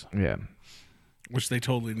Ewoks. Yeah. Which they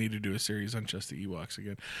totally need to do a series on just the Ewoks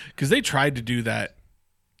again, because they tried to do that.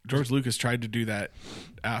 George Lucas tried to do that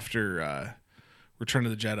after Return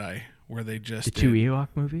of the Jedi, where they just The 2 did Ewok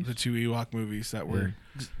movies? the 2 Ewok movies that were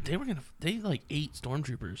They like ate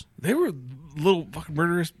stormtroopers. they were little fucking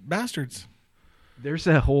murderous bastards. There's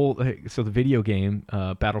a whole so the video game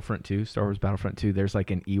Battlefront 2, Star Wars Battlefront 2, there's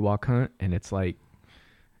like an Ewok hunt and it's like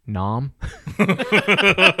Nom.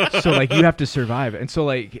 So like you have to survive. And so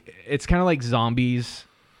like it's kind of like zombies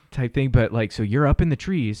type thing. But like, so you're up in the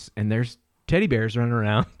trees and there's teddy bears running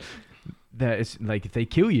around. That is like, if they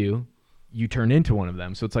kill you, you turn into one of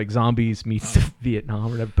them. So it's like zombies meets Vietnam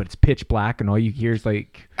or whatever, but it's pitch black and all you hear is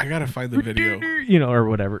like, I gotta find the video. you know, or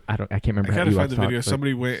whatever. I can't remember. I how gotta you find the talk, video. but-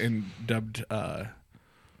 Somebody went and dubbed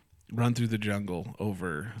 "Run Through the Jungle"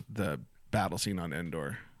 over the battle scene on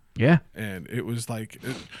Endor, Yeah. and it was like,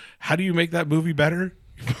 how do you make that movie better?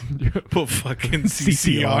 Put fucking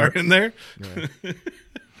CCR in there.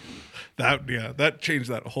 Yeah. that changed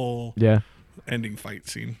that whole Yeah. ending fight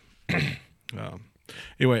scene.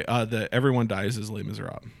 Anyway, the everyone dies is Les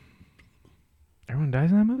Miserables. Everyone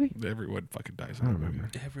dies in that movie? Everyone fucking dies I in don't that movie.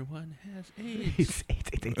 remember. Everyone has AIDS.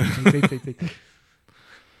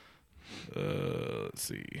 Let's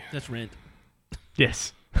see. That's Rent.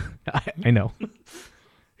 Yes. I know.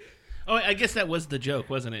 Oh, I guess that was the joke,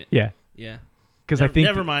 wasn't it? Yeah. Yeah. Because I think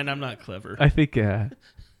Never mind. I'm not clever. I think that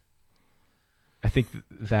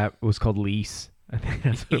was called Lease. I think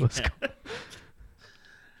that's what it was called.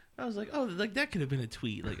 I was like, oh, like that could have been a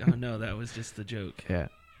tweet. Like, oh no, that was just the joke. Yeah.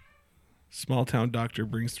 Small town doctor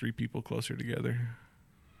brings 3 people closer together.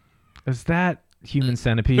 Is that Human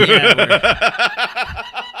Centipede? Yeah,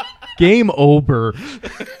 Game over.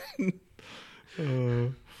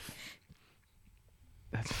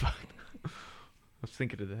 That's fun. I was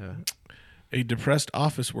thinking of that. A depressed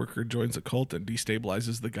office worker joins a cult and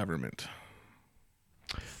destabilizes the government.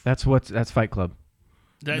 That's Fight Club.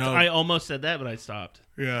 No. I almost said that, but I stopped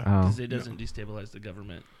Yeah. Oh, because it doesn't destabilize the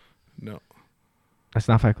government. No. that's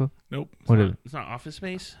not Fight Club. Nope. What is it? It's not Office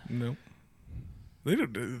Space. Nope. They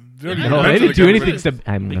don't. Yeah, even no, No, mention they the didn't do anything. government.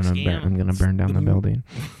 I'm Big scam. gonna burn down the building.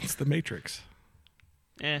 It's the Matrix.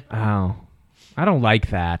 Eh. Oh, I don't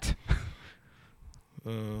like that.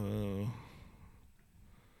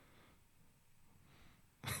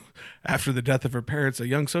 After the death of her parents, a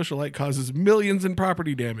young socialite causes millions in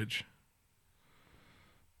property damage.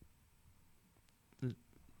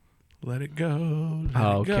 Let it go. Let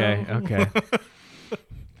Oh, it go. okay.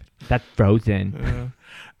 That's Frozen.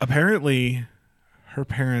 Apparently, her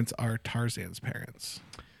parents are Tarzan's parents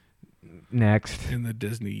Next. in the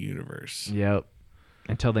Disney universe. Yep.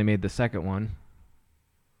 Until they made the second one.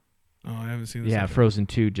 Oh, I haven't seen this. Yeah, Frozen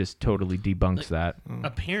 2 just totally debunks that.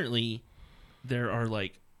 Apparently, there are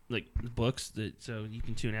like books that so you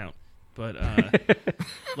can tune out. But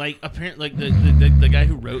like apparently, like the guy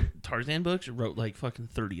who wrote Tarzan books wrote like fucking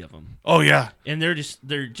 30 of them. Oh yeah. And they're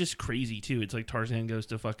just crazy too. It's like Tarzan goes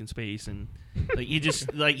to fucking space and like he just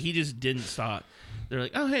didn't stop. They're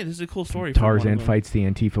like, oh hey, this is a cool story. from one of Tarzan them. fights the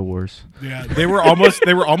Antifa Wars. Yeah, they were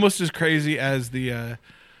almost as crazy as the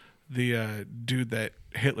dude that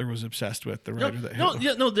Hitler was obsessed with. The writer that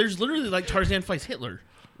Hitler. No. There's literally like Tarzan fights Hitler.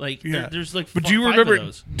 Like Yeah. there's like. But do you 5 remember? of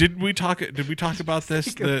those. Did we talk about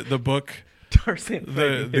this? The book, Tarzan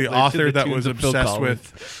the author that was obsessed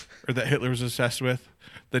with, or that Hitler was obsessed with,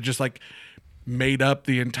 that just like made up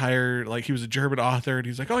the entire, like he was a German author and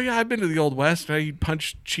he's like, oh yeah, I've been to the Old West. And I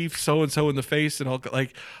punched Chief so and so in the face, and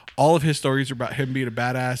all of his stories are about him being a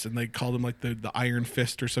badass, and they called him like the Iron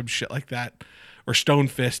Fist or some shit like that, or Stone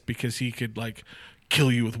Fist, because he could like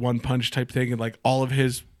kill you with one punch type thing, and like all of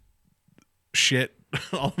his shit,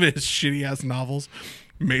 all of his shitty ass novels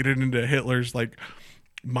made it into Hitler's like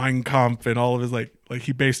Mein Kampf, and all of his like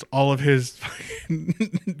he based all of his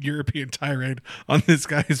European tirade on this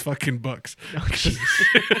guy's fucking books.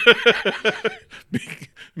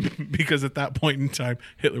 Because at that point in time,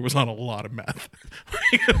 Hitler was on a lot of meth.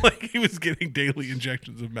 Like he was getting daily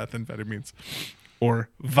injections of methamphetamines, or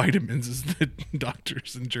vitamins, as the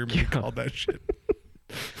doctors in Germany called that shit.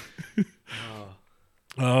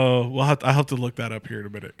 Oh, I'll have to look that up here in a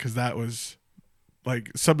minute, because that was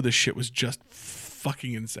like, some of this shit was just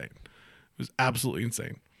fucking insane. It was absolutely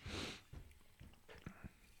insane.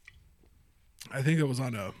 I think it was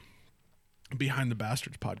on a Behind the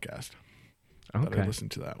Bastards podcast that I Okay.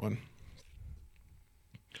 listened to that one.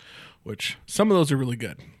 Which some of those are really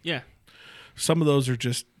good. Yeah. Some of those are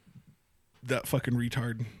just that fucking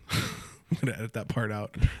retard. I'm gonna edit that part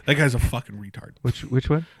out. That guy's a fucking retard. Which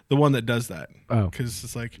one? The one that does that. Oh. Because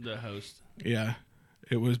it's like, The host. yeah,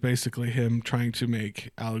 it was basically him trying to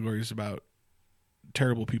make allegories about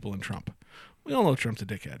terrible people in Trump. We all know Trump's a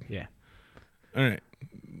dickhead. Yeah. All right,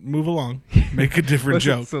 move along. Make a different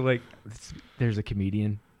joke. So like, there's a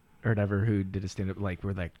comedian or whatever who did a stand-up like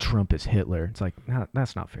where like Trump is Hitler. It's like, no,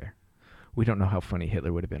 that's not fair. We don't know how funny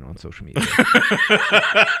Hitler would have been on social media.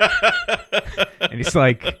 And he's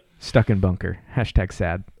like, stuck in bunker. #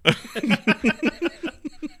 sad.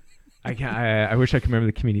 I wish I could remember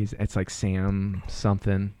the comedians. It's like Sam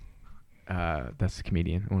something. That's the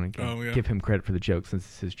comedian. I want to Oh, yeah. give him credit for the joke since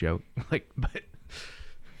it's his joke. Like, but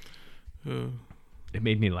It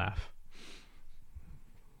made me laugh.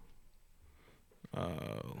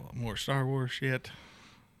 More Star Wars shit.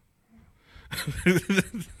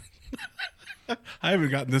 I haven't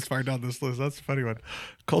gotten this far down this list. That's a funny one.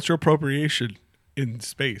 Cultural appropriation in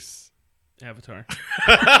space. Avatar.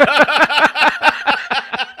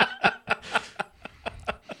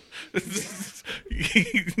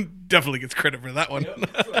 He definitely gets credit for that one.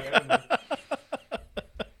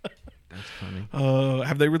 That's funny.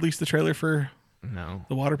 Have they released the trailer for No.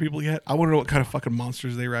 the water people yet? I want to know what kind of fucking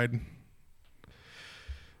monsters they ride.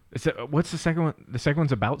 What's the second one? The second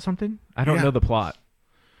one's about something? I don't Yeah. know the plot.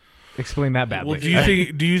 Explain that badly. Well,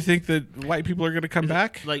 do you think that white people are going to come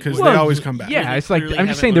back? like, Because well, they always come back. Yeah, They it's like clearly I'm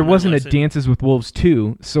just haven't saying there learned their wasn't a lesson. Dances with Wolves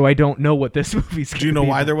 2, so I don't know what this movie's. Do you know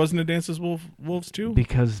why there wasn't a Dances Wolves 2?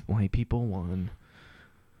 Because white people won.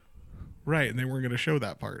 Right, and they weren't going to show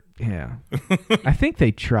that part. Yeah, I think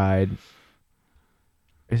they tried.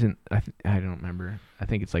 I don't remember. I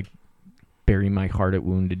think it's like bury my heart at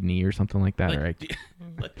Wounded Knee or something like that. Like,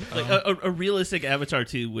 Right? a realistic Avatar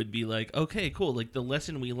 2 would be like, okay, cool. Like the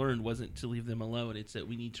lesson we learned wasn't to leave them alone; it's that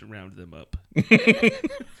we need to round them up.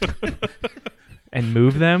 And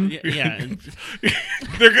move them. Yeah, and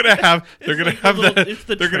They're gonna have it's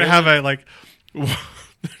the they're gonna have a like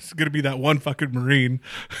there's gonna be that one fucking Marine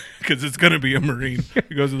because it's gonna be a Marine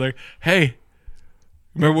who goes and like, hey,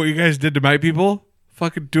 remember what you guys did to my people?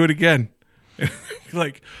 Fucking do it again.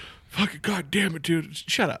 Like, fucking god damn it, dude,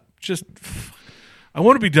 shut up. Just I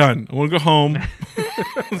want to be done. I want to go home.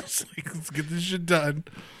 Let's get this shit done.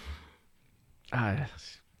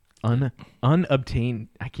 Unobtained.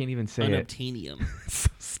 I can't even say it. unobtainium. So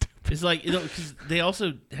stupid. It's like, because they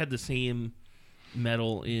also had the same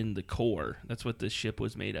metal in the core. That's what the ship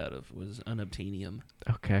was made out of, was unobtainium.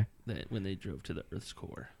 Okay. That when they drove to the Earth's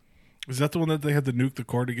core, Is that the one that they had to nuke the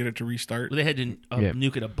core to get it to restart? well, they had to Yeah.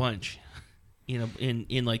 nuke it a bunch,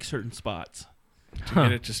 in like certain spots. To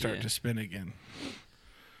get it to start Yeah. to spin again.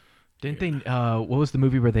 Didn't they? What was the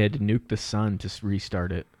movie where they had to nuke the sun to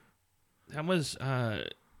restart it? That was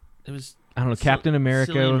it was I don't know. Captain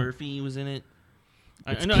America. Cillian Murphy was in it.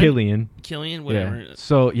 It's I know, Killian. Killian, whatever. Yeah.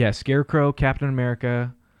 So yeah, Scarecrow, Captain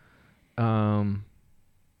America.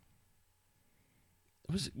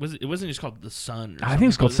 It wasn't just called the Sun. Or I think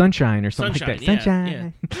it's called something, Sunshine or something like that.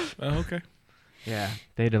 Sunshine, Sunshine. Oh, okay. Yeah.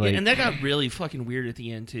 They had to was it? like. And that got really fucking weird at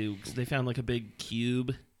the end too, because they found like a big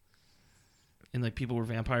cube, and like people were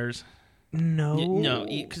vampires. No.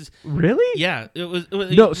 Because Really? yeah, it was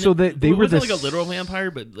No, so they it were wasn't the like a literal vampire,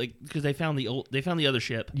 but like because they found the other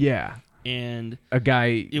ship, Yeah. and A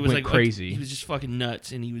guy it was went like crazy. he was just fucking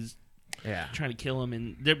nuts, and he was Yeah. trying to kill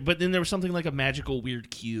him, but then there was something like a magical weird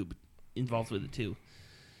cube involved with it too.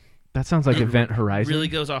 That sounds like Event Horizon. Really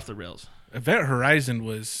goes off the rails. Event Horizon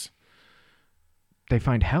was They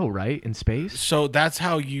find hell, right, in space. so that's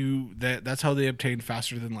how that's how they obtained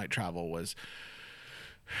faster than light travel was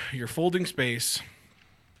you're folding space,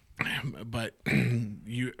 but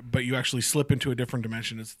you actually slip into a different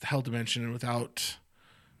dimension. It's the hell dimension, and without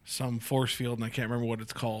some force field, and I can't remember what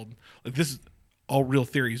it's called. Like, this is all real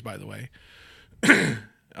theories, by the way.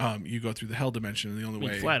 You go through the hell dimension, and the only I mean,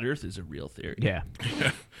 way flat Earth is a real theory. Yeah.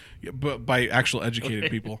 yeah, but by actual educated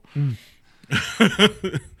people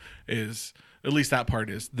is at least that part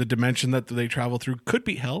is the dimension that they travel through could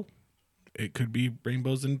be hell. It could be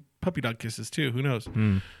rainbows and puppy dog kisses too. Who knows?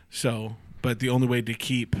 So, but the only way to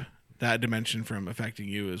keep that dimension from affecting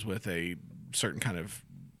you is with a certain kind of,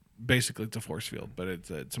 basically it's a force field, but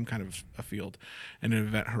it's some kind of a field. And in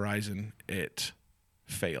Event Horizon, it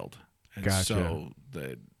failed. And Gotcha. so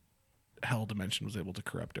the hell dimension was able to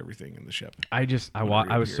corrupt everything in the ship. I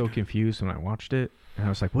Whatever was so appeared. confused when I watched it, and I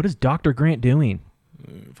was like, "What is Dr. Grant doing?"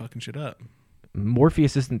 Fucking shit up.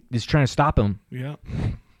 Morpheus is trying to stop him. Yeah.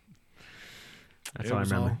 That's It all I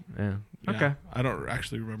was remember. Yeah. Yeah, Okay. I don't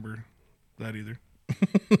actually remember that either.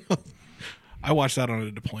 I watched that on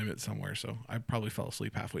a deployment somewhere, so I probably fell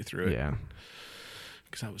asleep halfway through it Yeah.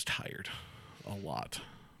 because I was tired a lot.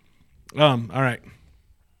 All right.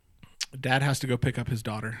 Dad has to go pick up his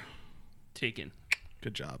daughter. Taken.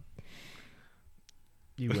 Good job.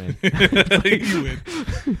 You win. You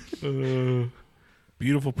win.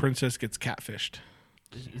 Beautiful princess gets catfished.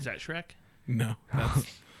 Is that Shrek? No, that's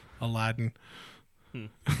Aladdin.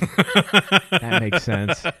 That makes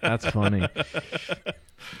sense. That's funny.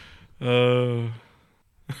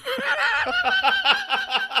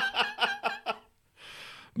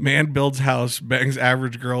 Man builds house, bangs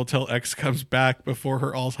average girl till ex comes back before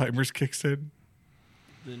her Alzheimer's kicks in.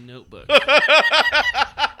 The Notebook.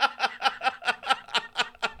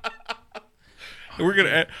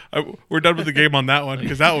 We're done with the game on that one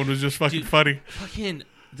because that one was just fucking Dude. funny. Fucking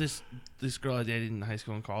this girl I dated in high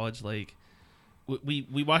school and college, like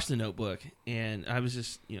we watched The Notebook, and I was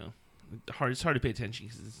just it's hard to pay attention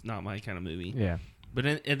because it's not my kind of movie. Yeah. But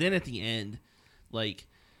and then at the end, like,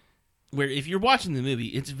 where if you're watching the movie,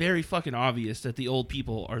 it's very fucking obvious that the old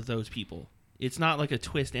people are those people. It's not like a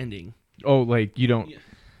twist ending. Oh, like you don't.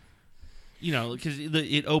 Because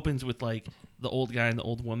it opens with like the old guy and the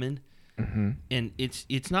old woman, and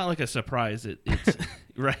it's not like a surprise. It's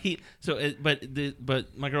right. So,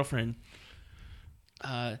 but my girlfriend,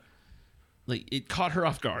 like it caught her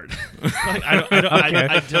off guard. Like,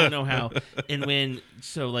 I don't know how. And when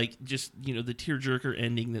just the tearjerker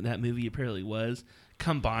ending that movie apparently was,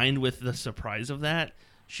 combined with the surprise of that,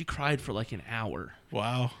 she cried for like an hour.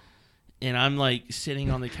 Wow. And I'm like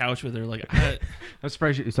sitting on the couch with her, like I'm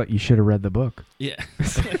surprised. It's like you should have read the book. yeah,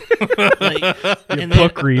 You're a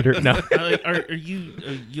book reader. No, I'm like, are you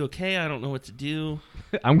okay? I don't know what to do.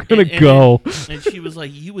 I'm gonna And go. And she was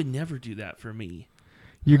like, "You would never do that for me."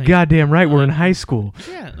 You're like, goddamn right. We're in high school.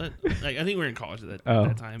 Yeah, like I think we were in college at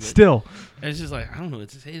that time. But Still. it's just like I don't know what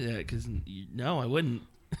to say to that because no, I wouldn't.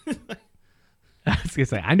 I was gonna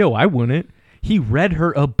say, I know I wouldn't. He read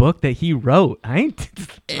her a book that he wrote. I ain't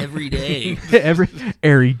Every day.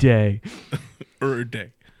 every day. Or a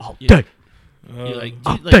day. All Yeah. day. You're like,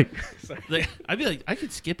 All dude, like, day. like, I'd be like, I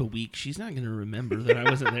could skip a week. She's not gonna remember that I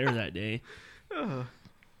wasn't there that day. If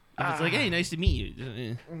it's like, hey, nice to meet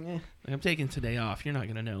you. Like, I'm taking today off. You're not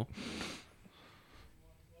gonna know.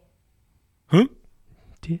 Huh?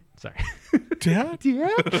 Sorry. Dad? Yeah.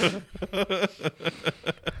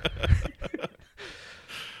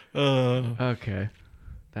 Okay.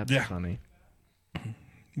 That's Yeah. funny.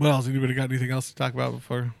 What else? Anybody got anything else to talk about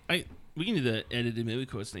before? We can do the edited movie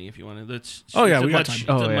quotes thing if you want to. That's Oh, yeah, it's a we got much, time. It's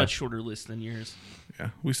Oh, a yeah. much shorter list than yours. Yeah,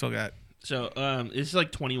 we still got. So it's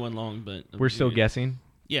like 21 long, but We're still guessing.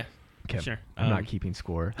 Yeah, Okay. sure. I'm not keeping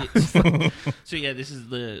score. So yeah, this is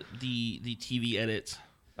the TV edits.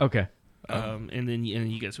 Okay. And then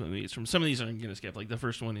you guess what movie it's from. Some of these I'm gonna skip. Like the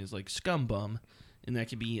first one is like Scum Bum, and that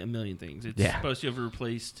could be a million things. It's supposed to have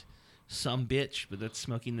replaced Some Bitch, but that's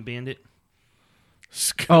Smokey and the Bandit.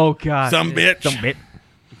 Oh God. Some bitch. Some bitch.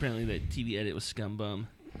 Apparently that TV edit was Scum Bum.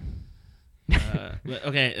 But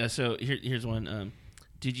okay, so here's one.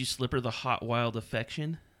 Did you slip her the hot wild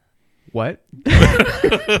affection? What?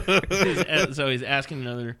 So he's asking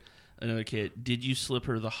another kid. Did you slip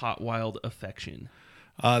her the hot wild affection?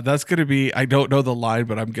 That's gonna be. I don't know the line,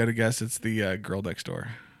 but I'm gonna guess it's the girl next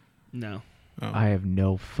door. No. Oh. I have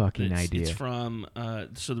no fucking idea. It's from.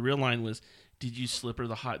 So the real line was, "Did you slip her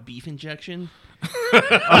the hot beef injection?"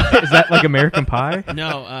 Is that like American Pie?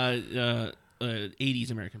 No. 80s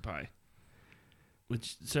American Pie.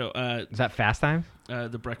 Which so Is that Fast Times?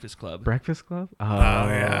 The Breakfast Club. Breakfast Club? Oh,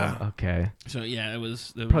 yeah. Okay. So yeah, it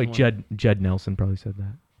was Probably one. Judd Nelson probably said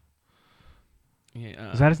that.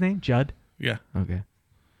 Yeah, Is that his name? Judd? Yeah. Okay.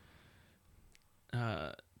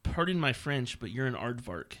 Pardon my French, but you're an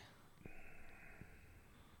aardvark.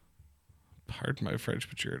 Pardon my French,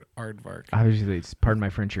 but you're an aardvark. Obviously, it's pardon my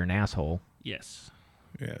French, you're an asshole. Yes.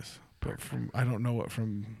 Yes, but I don't know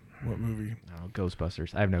from what movie. Oh,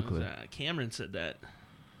 Ghostbusters. I have no It was, clue. Cameron said that.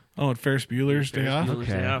 Oh, and Ferris Bueller's Day Off. Bueller's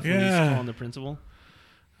Okay. Day Off, when Yeah. he's calling the principal.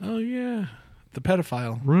 Oh yeah, the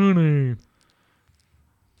pedophile. Rooney.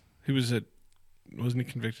 He wasn't he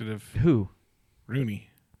convicted of Who? Rooney?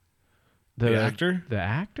 The actor? The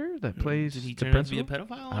actor that plays Did he the turn out to be a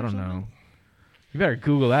principal? pedophile? I or don't something? know. You better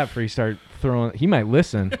Google that before you start throwing. He might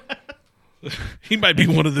listen. He might be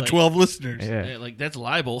one of the Like- 12 listeners. Yeah. Yeah, like that's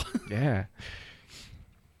libel. Yeah.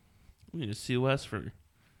 We need to sue us for.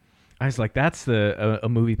 I was like, that's a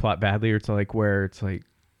movie plot badly, or it's like where it's like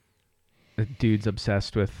a dude's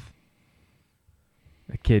obsessed with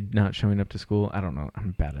a kid not showing up to school. I don't know.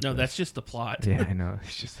 I'm bad at No, this. that's just the plot. Yeah, I know.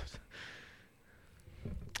 It's just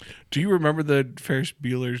Do you remember the Ferris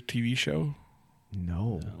Bueller's TV show?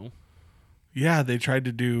 no. No. Yeah, they tried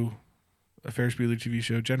to do a Ferris Bueller TV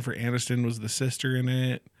show. Jennifer Aniston was the sister in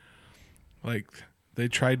it. Like, they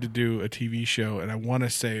tried to do a TV show, and I want to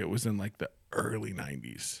say it was in like the early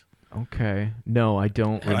 90s. Okay. No, I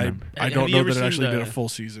don't But remember. I Have don't you know ever that it seen actually did the- a full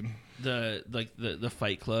season. The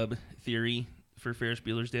Fight Club theory for Ferris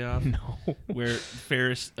Bueller's Day Off, No. where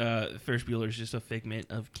Ferris Bueller is just a figment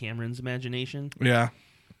of Cameron's imagination, Yeah.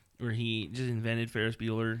 where he just invented Ferris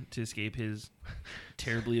Bueller to escape his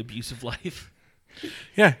terribly abusive life.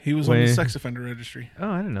 Yeah, he was on the Wait. sex offender registry. Oh,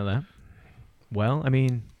 I didn't know that. Well, I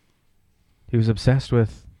mean, he was obsessed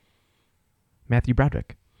with Matthew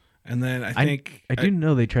Broderick. And then I think... I do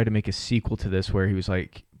know they tried to make a sequel to this where he was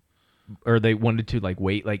like, or they wanted to like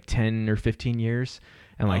wait like 10 or 15 years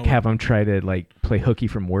and like Oh. have him try to like play hooky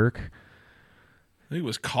from work. think it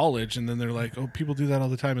was college, and then they're like, "Oh, people do that all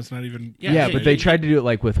the time. It's not even." Yeah, but they tried to do it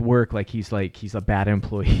like with work, like he's a bad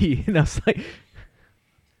employee, and I was like,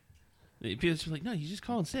 people are like, no, he's just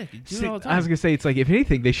calling sick. You do see, it all the time. I was gonna say it's like if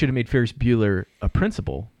anything, they should have made Ferris Bueller a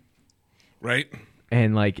principal, Right.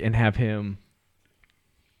 and have him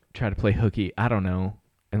try to play hooky. I don't know.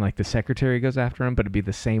 And like the secretary goes after him, but it'd be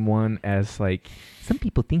the same one as like some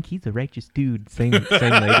people think he's a righteous dude. Same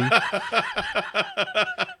lady.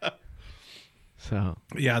 So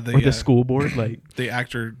Yeah, or the school board, like the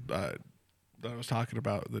actor that I was talking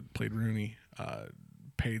about that played Rooney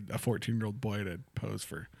paid a 14-year-old boy to pose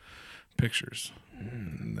for pictures,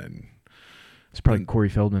 and then it's probably Corey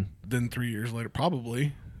Feldman. Then 3 years later,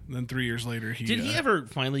 probably. Then 3 years later, Did he ever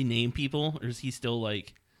finally name people, or is he still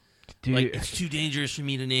like? Dude, like it's too dangerous for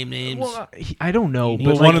me to name names. Well, I don't know. But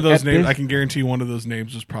But one of those names, I can guarantee one of those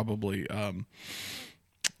names was probably, oh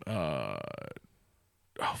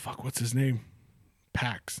fuck, what's his name?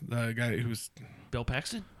 Pax, the guy who was Bill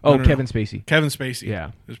Paxton. Oh, no. Kevin Spacey. Kevin Spacey. Yeah,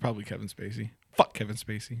 it was probably Kevin Spacey. Fuck Kevin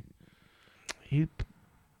Spacey.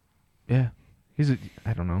 Yeah,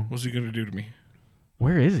 I don't know. What's he gonna do to me?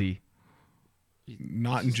 Where is he?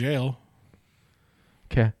 Not in jail.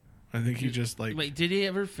 Okay. I think he just like. Wait, did he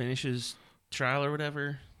ever finish his trial or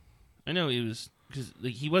whatever? I know he was because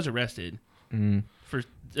like, he was arrested for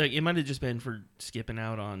like it might have just been for skipping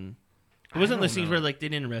out on. It wasn't the scenes where like they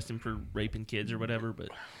didn't arrest him for raping kids or whatever, but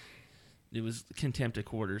it was contempt of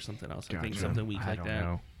court or something else. I think something weak like that.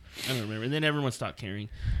 Know. I don't remember. And then everyone stopped caring.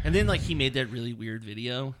 And then like he made that really weird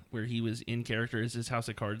video where he was in character as his House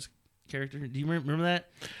of Cards character. Do you remember that?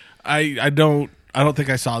 I don't think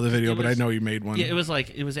I saw the video, but I know you made one. Yeah, it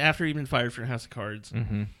was after he'd been fired for House of Cards,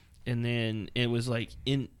 Mm-hmm. and then it was like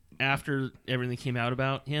after everything came out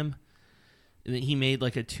about him, and then he made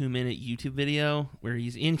like a 2-minute YouTube video where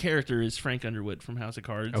he's in character as Frank Underwood from House of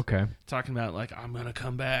Cards, Okay. talking about like I'm gonna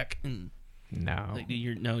come back and No. like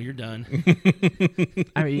you're done.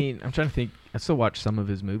 I mean, I'm trying to think. I still watch some of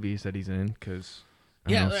his movies that he's in because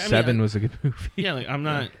Yeah, Seven was a good movie. Yeah, like I'm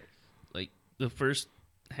not like the first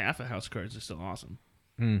half of House of Cards is still awesome.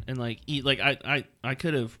 And like I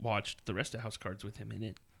could have watched the rest of House of Cards with him in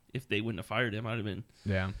it if they wouldn't have fired him. I'd have been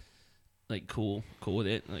like cool with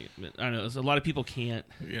it. Like I don't know, a lot of people can't.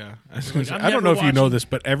 Yeah, Like, I don't know if you know this,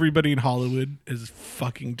 but everybody in Hollywood is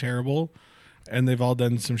fucking terrible, and they've all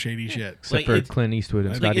done some shady shit. Except Like, for Clint Eastwood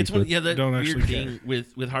and like, Scott It's Eastwood. that Don't weird actually thing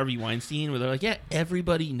with Harvey Weinstein where they're like, yeah,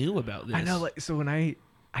 everybody knew about this. I know. Like, so when I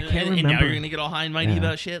can't and remember. now you're gonna get all high and mighty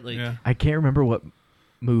about shit. Like, Yeah, I can't remember what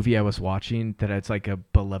movie I was watching that it's like a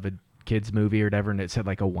beloved kids movie or whatever, and it said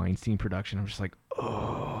like a Weinstein production. I'm just like,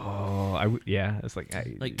 oh, it's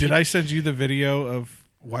like, did I send you the video of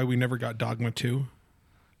why we never got Dogma 2?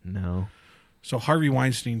 No. So Harvey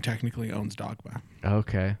Weinstein technically owns Dogma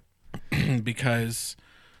Okay. because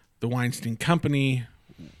the Weinstein Company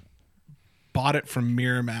bought it from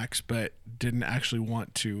Miramax, but didn't actually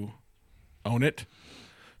want to own it.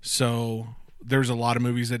 So there's a lot of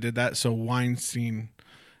movies that did that. So Weinstein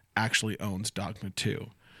actually owns Dogma 2.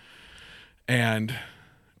 And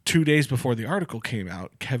 2 days before the article came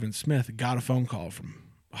out, Kevin Smith got a phone call from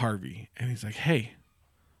Harvey, and he's like, hey,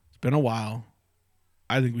 it's been a while.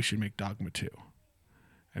 I think we should make Dogma 2.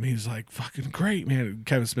 And he's like, fucking great, man.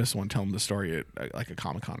 Kevin Smith's the one telling him the story at like a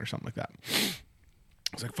Comic-Con or something like that.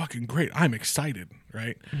 It's like, fucking great. I'm excited,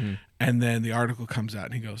 right? Mm-hmm. And then the article comes out,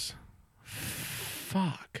 and he goes,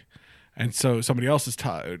 fuck. And so somebody else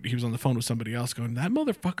he was on the phone with somebody else going, that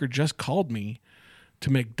motherfucker just called me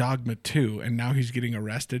to make Dogma 2, and now he's getting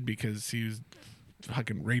arrested because he was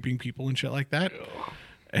fucking raping people and shit like that.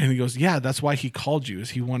 And he goes, yeah, that's why he called you,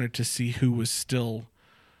 is he wanted to see who was still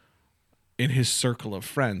in his circle of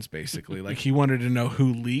friends, basically. Like, he wanted to know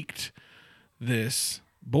who leaked this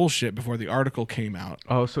bullshit before the article came out.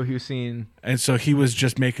 Oh, so he was seeing... And so he was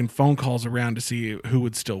just making phone calls around to see who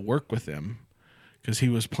would still work with him, because he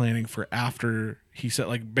was planning for after he said,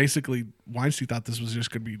 like, basically Weinstein thought this was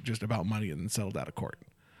just going to be just about money and then settled out of court.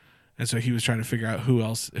 And so he was trying to figure out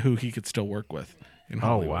who he could still work with in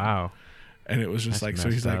Hollywood. Oh, wow. And it was just That's like, so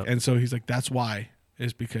he's messed like, up. and so he's like, that's why,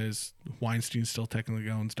 is because Weinstein still technically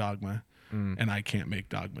owns Dogma, and I can't make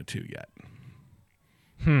Dogma 2 yet.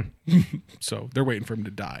 So they're waiting for him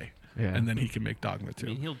to die, and then he can make Dogma 2. I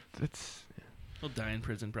mean, he'll That's... die in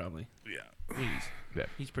prison probably. Yeah.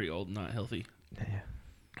 He's pretty old and not healthy. Yeah.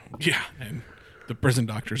 Yeah, and the prison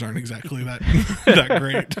doctors aren't exactly that that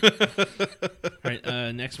great. All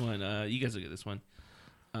right, next one. You guys look at this one.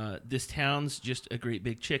 This town's just a great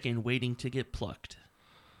big chicken waiting to get plucked.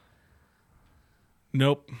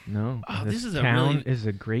 Nope. No. Oh, this this is a town really- is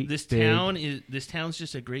a great This big... town's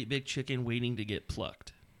just a great big chicken waiting to get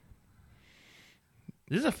plucked.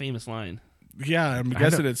 This is a famous line. Yeah, I'm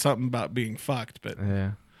guessing it's something about being fucked, but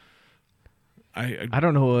Yeah. I I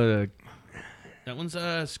don't know what. That one's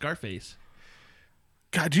Scarface.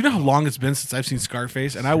 God, do you know how long it's been since I've seen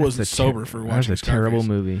Scarface? And I wasn't sober for watching That's a Scarface. terrible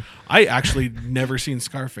movie. I actually never seen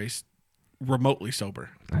Scarface remotely sober.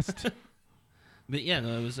 That's But yeah,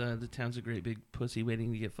 no, it was the town's a great big pussy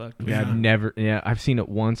waiting to get fucked. yeah. I've never. Yeah, I've seen it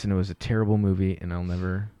once, and it was a terrible movie, and I'll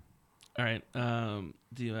never. All right.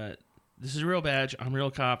 This is a real badge. I'm a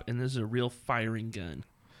real cop, and this is a real firing gun.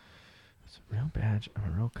 It's a real badge.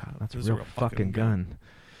 I'm a real cop. That's This is a a real real fucking fucking gun.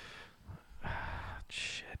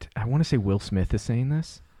 Shit. I want to say Will Smith is saying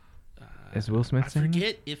this. Is Will Smith I saying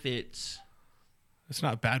forget if it's It's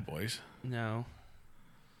not Bad Boys. no.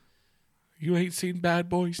 You ain't seen Bad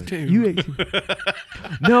Boys 2. You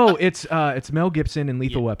no, it's Mel Gibson and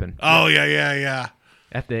Lethal Yeah. Weapon Oh, yeah.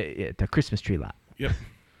 at the Christmas tree lot. Yep.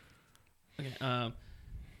 Okay.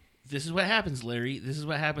 This is what happens, Larry. This is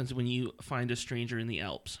what happens when you find a stranger in the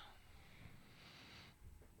Alps.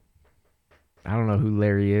 I don't know who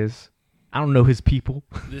Larry is. I don't know his people.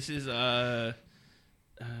 This is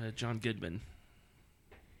John Goodman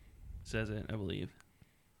says it, I believe.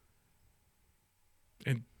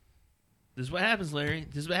 And This is what happens, Larry.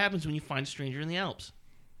 This is what happens when you find a stranger in the Alps.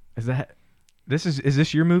 Is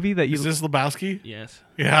this your movie that you? is this Lebowski? Yes.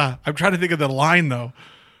 Yeah. I'm trying to think of the line, though.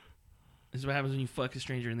 This is what happens when you fuck a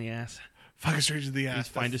stranger in the ass. Fuck a stranger in the You ass.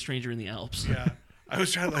 find a stranger in the Alps. Yeah. I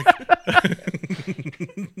was trying to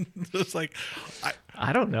it's like,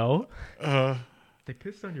 I don't know. uh, They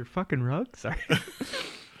pissed on your fucking rug. Sorry.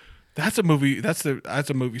 that's a movie. That's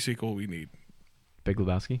a movie sequel we need. Big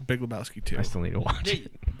Lebowski. Big Lebowski 2. I still need to watch They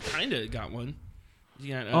it. kind of got one.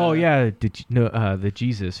 You got, Oh yeah, did you know the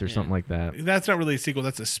Jesus or Yeah. something like that? That's not really a sequel.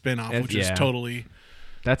 That's a spin-off, That's- which is yeah. totally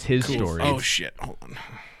That's his cool. story. Oh, shit. Hold on.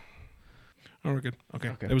 Oh, we're good.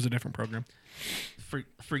 Okay. It was a different program.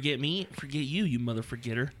 Forget me, forget you, you mother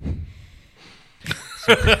forgetter.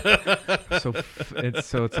 So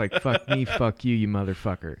it's like fuck me, fuck you, you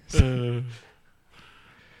motherfucker.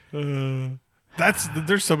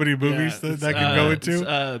 There's so many movies that can go into.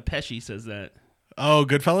 Pesci says that. Oh,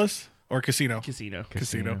 Goodfellas or Casino? Casino.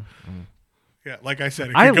 Casino. Mm. Yeah, like I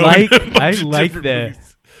said, it I could go into a bunch I of like different the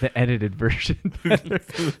movies. the edited version.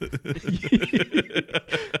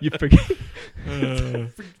 You forget.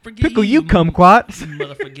 Forget Pickle, you kumquat. you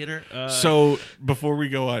mother forgetter. So before we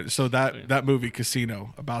go on, so that movie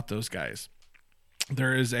Casino about those guys,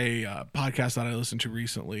 there is a podcast that I listened to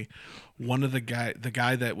recently. One of the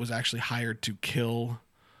guy that was actually hired to kill,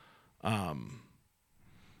 De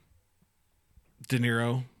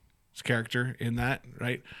Niro's character in that,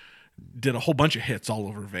 right, did a whole bunch of hits all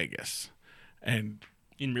over Vegas, and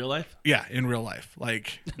in real life? yeah, in real life,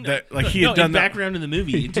 like that, like he had done in that. background in the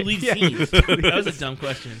movie. Delete scenes. That was a dumb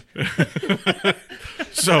question.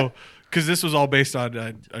 So, because this was all based on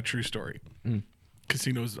a true story. Mm.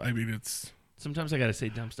 Casinos, I mean, it's. Sometimes I gotta say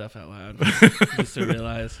dumb stuff out loud just to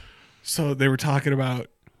realize. So they were talking about.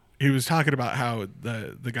 He was talking about how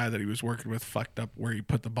the guy that he was working with fucked up where he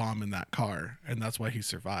put the bomb in that car, and that's why he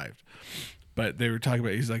survived. But they were talking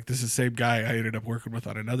about, he's like, this is the same guy I ended up working with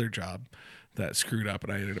on another job that screwed up,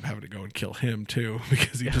 and I ended up having to go and kill him too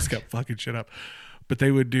because he just kept fucking shit up. But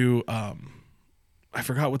they would do, I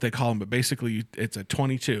forgot what they call them, but basically it's a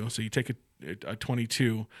 22. So you take a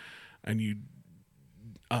 22 and you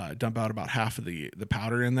dump out about half of the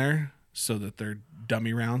powder in there so that they're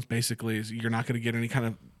dummy rounds. Basically, is you're not going to get any kind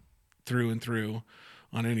of through and through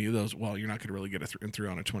on any of those. Well, you're not going to really get a through and through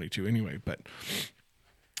on a 22 anyway, but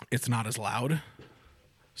it's not as loud.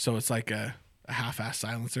 So it's like a half-ass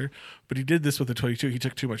silencer. But he did this with the 22. He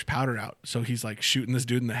took too much powder out. So he's like shooting this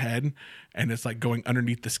dude in the head, and it's like going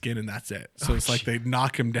underneath the skin, and that's it. So it's like they'd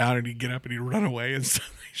knock him down, and he'd get up, and he'd run away, and so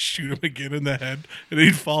they shoot him again in the head, and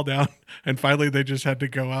he'd fall down. And finally, they just had to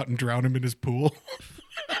go out and drown him in his pool.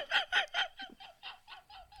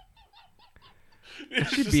 It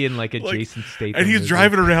should be in like a Jason Statham. And he's movie.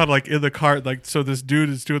 driving around like in the car, like, so this dude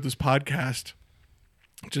is doing this podcast.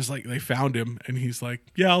 Just like they found him, and he's like,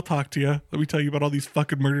 "Yeah, I'll talk to you. Let me tell you about all these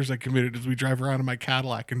fucking murders I committed as we drive around in my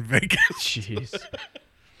Cadillac in Vegas." Jeez.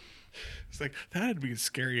 It's like that had to be a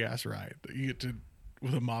scary ass ride that you get to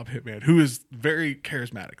with a mob hitman who is very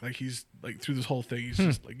charismatic. Like he's like through this whole thing, he's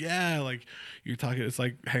just like, yeah, like you're talking. It's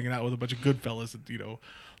like hanging out with a bunch of good fellas that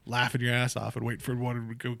laughing your ass off and wait for one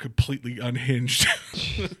to go completely unhinged.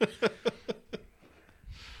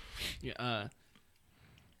 Yeah.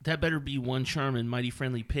 That better be one charming, mighty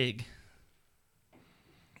friendly pig.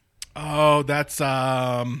 Oh, that's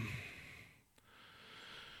they're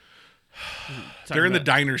in the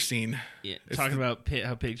diner scene. Yeah, talking about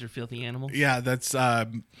how pigs are filthy animals. Yeah, that's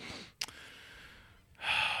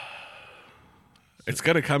It's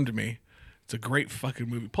gonna come to me. It's a great fucking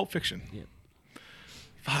movie. Pulp Fiction. Yep.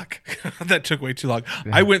 Fuck. That took way too long.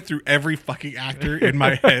 I went through every fucking actor in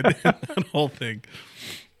my head in that whole thing.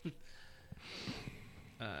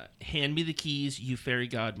 Hand me the keys, you fairy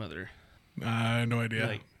godmother. No idea.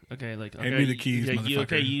 Like, okay, Hand me the keys,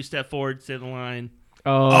 motherfucker. You step forward, sit in line.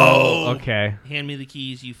 Oh, okay. Hand me the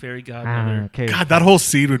keys, you fairy godmother. Okay. God, that whole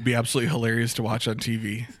scene would be absolutely hilarious to watch on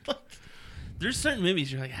TV. There's certain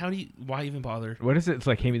movies you're like, why even bother? What is it? It's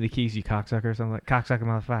like, hand me the keys, you cocksucker, or something like cocksucker,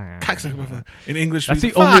 motherfucker. In English, That's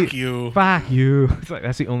the fuck only. you. Fuck you. It's like,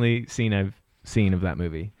 that's the only scene I've seen of that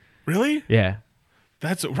movie. Really? Yeah.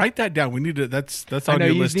 Write that down. We need to. That's I on know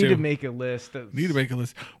your you list need too. to make a list. Need to make a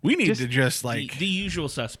list. We need to just like. The Usual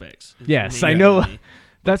Suspects. Yes, Maybe I know. that movie.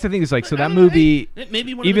 That's the thing is like, so But that movie,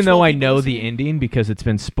 maybe one of even the though 12 I people know have the seen it. ending because it's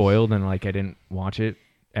been spoiled and like I didn't watch it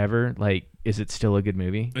ever, like, is it still a good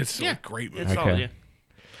movie? It's still Yeah, a great movie. It's Okay. solid, yeah.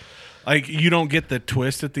 Like you don't get the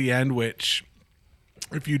twist at the end, which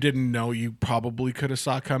if you didn't know, you probably could have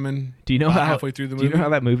saw coming. Do you know how halfway through the Do movie? you know how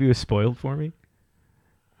that movie was spoiled for me?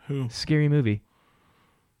 Who? Scary Movie.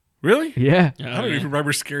 Really? Yeah. Oh, I don't yeah. even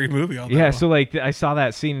remember Scary Movie. All that Yeah, well. so like I saw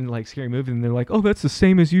that scene in like Scary Movie, and they're like, "Oh, that's the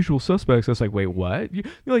same as Usual Suspects." I was like, "Wait, what?" You're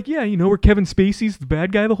like, "Yeah, you know where Kevin Spacey's the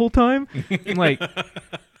bad guy the whole time." I'm like,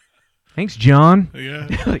 "Thanks, John." Yeah,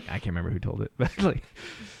 Like I can't remember who told it, but like,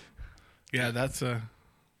 yeah, that's All right,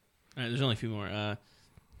 there's only a few more.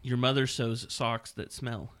 Your mother sews socks that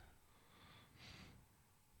smell.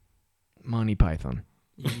 Monty Python.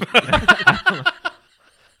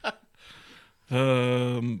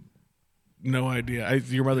 no idea.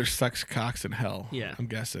 Your mother sucks cocks in hell. Yeah. I'm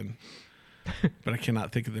guessing, but I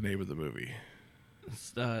cannot think of the name of the movie.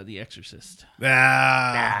 It's, The Exorcist.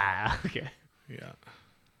 Okay. Yeah.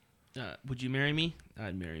 Would you marry me?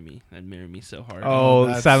 I'd marry me. I'd marry me so hard. Oh,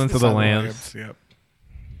 That's Silence of the Silence Lambs. Yep.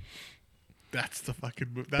 That's the fucking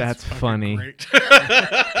movie. That's fucking funny. Great.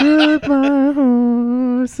 Goodbye,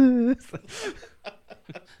 horses.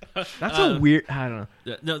 That's a weird. I don't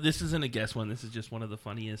know. No, this isn't a guess one. This is just one of the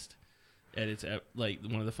funniest edits. Like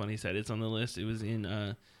one of the funniest edits on the list. It was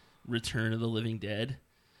in Return of the Living Dead.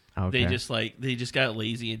 Okay. They just got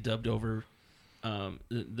lazy and dubbed over.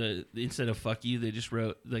 The instead of "fuck you," they just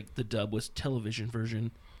wrote like the dub was television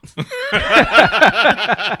version.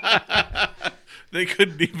 They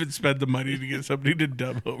couldn't even spend the money to get somebody to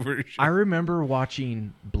dub over. Shit. I remember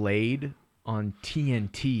watching Blade on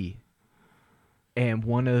TNT, and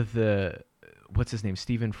one of the what's his name,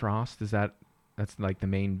 Stephen Frost. That's like the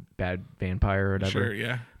main bad vampire or whatever. Sure,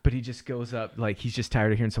 yeah. But he just goes up like he's just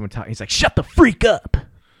tired of hearing someone talk. He's like, "Shut the freak up!"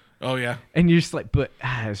 Oh yeah, And you're just like, "But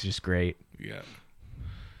it's just great." yeah.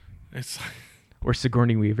 It's like, Or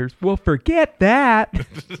Sigourney Weaver's. Well, forget that.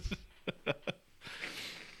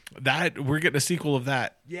 that we're getting a sequel of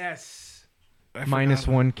that. Yes. I Minus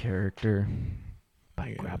forgot. one character. By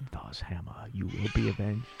Yeah. Grabthar's hammer, you will be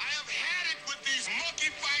avenged. I have had it with these monkey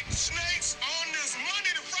fighting snakes on this Monday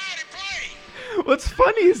to Friday play. What's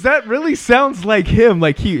funny is that really sounds like him.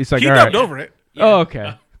 Like it's like He all dubbed right. over it. Oh,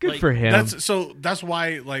 okay. Good Like, for him. That's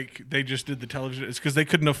why like they just did the television. It's because they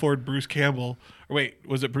couldn't afford Bruce Campbell. Or wait,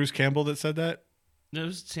 was it Bruce Campbell that said that? No, it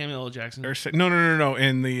was Samuel L. Jackson. Or no.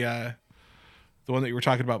 In the one that you were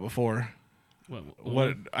talking about before.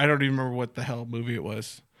 What I don't even remember what the hell movie it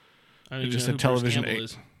was. I don't It even just know said who Bruce television Campbell eight.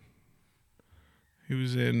 is. He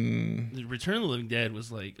was in. The Return of the Living Dead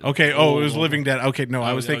was like Okay. Oh, it was Living Dead. Okay, no,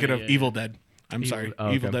 I was thinking okay, of yeah, Evil yeah. Dead. I'm sorry,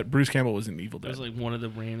 oh, Evil okay. Dead. Bruce Campbell was in Evil It Dead. was like one of the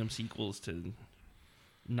random sequels to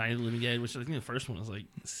Night of the Living Dead, which I think the first one was like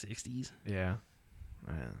 60s. yeah.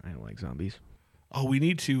 I don't like zombies. Oh, we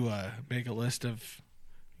need to make a list of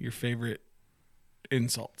your favorite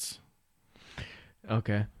insults.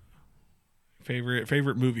 Okay.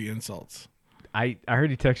 Favorite movie insults. I heard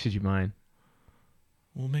he texted you mine.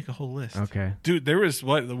 We'll make a whole list. Okay. Dude, there was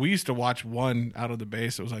we used to watch one out of the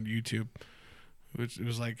base. It was on YouTube. Which it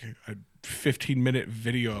was like a 15-minute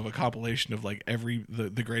video of a compilation of like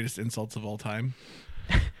the greatest insults of all time.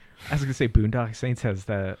 I was gonna say Boondock Saints has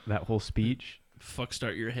that whole speech. Fuck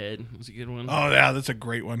Start Your Head was a good one. Oh yeah, that's a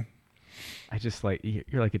great one. I just like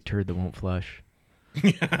you're like a turd that won't flush.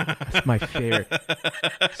 That's my favorite.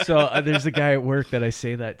 So there's a guy at work that I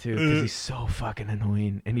say that to because he's so fucking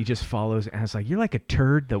annoying, and he just follows. And I was like, "You're like a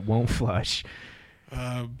turd that won't flush."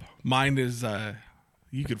 Mine is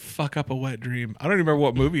you could fuck up a wet dream. I don't even remember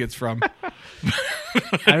what movie it's from.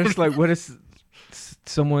 I was like, "What is?"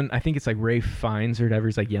 Someone, I think it's like Ray Fiennes or whatever,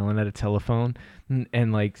 he's like yelling at a telephone,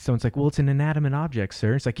 and like someone's like, "Well, it's an inanimate object,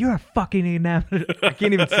 sir." It's like, "You're a fucking inanimate." I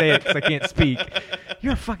can't even say it because I can't speak.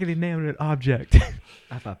 You're a fucking inanimate object.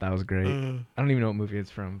 I thought that was great. I don't even know what movie it's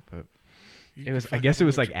from, but It was. I guess it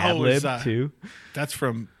was like ad Oh, it's, lib too. That's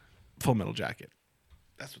from Full Metal Jacket.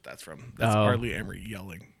 That's what that's from. That's Arlie Emery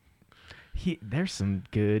yelling. There's some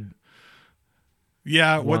good.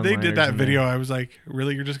 Yeah, when they did one-liners that in video, there. I was like,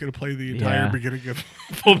 really? You're just going to play the entire Yeah. beginning of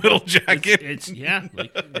Full Metal Jacket? It's yeah,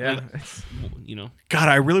 like Yeah. you know, God,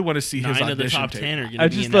 I really want to see his 9 of the audition top tape. 10 are going to I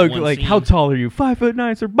be just in that look one like, scene. how tall are you?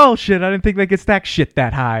 5'9" are bullshit. I didn't think they could stack shit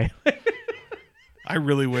that high. I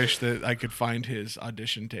really wish that I could find his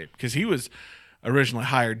audition tape because he was originally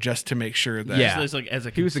hired just to make sure that. Yeah. So it's like as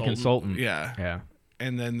a He was a consultant. Yeah. Yeah.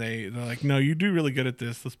 And then they're like, no, you do really good at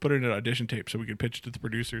this. Let's put it in an audition tape so we can pitch it to the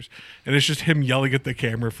producers. And it's just him yelling at the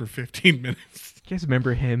camera for 15 minutes. You guys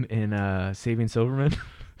remember him in Saving Silverman?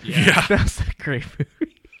 Yeah. That was a great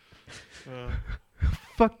movie.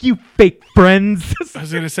 Fuck you, fake friends. I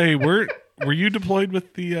was going to say, were you deployed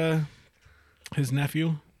with the his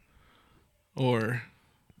nephew? Or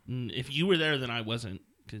If you were there, then I wasn't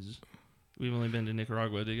because we've only been to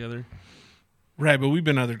Nicaragua together. right, but we've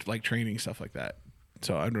been other like training stuff like that.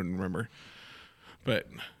 So I don't remember. But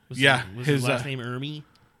Was his his last name Ermi?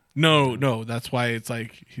 No, that's why it's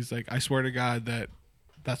like he's like, I swear to God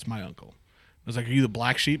that's my uncle. I was like, are you the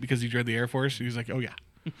black sheep because you joined the Air Force? He's like, oh yeah.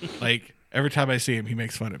 Like every time I see him, he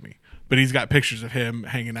makes fun of me. But he's got pictures of him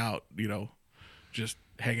hanging out, just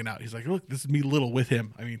hanging out. He's like, look, this is me little with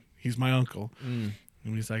him. I mean, he's my uncle. And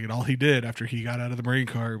he's like, and all he did after he got out of the Marine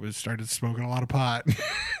Corps was started smoking a lot of pot.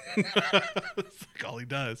 It's like all he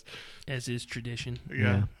does. As is tradition.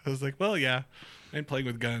 Yeah. I was like, well, yeah. And playing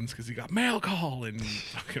with guns because he got mail call and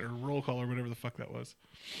fucking or roll call or whatever the fuck that was.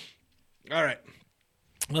 All right.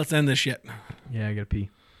 Let's end this shit. Yeah, I gotta pee.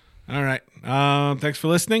 All right. Thanks for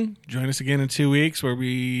listening. Join us again in 2 weeks where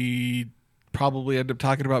we probably end up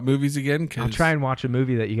talking about movies again. I'll try and watch a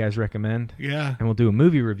movie that you guys recommend, Yeah. and we'll do a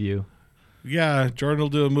movie review. Yeah. Jordan will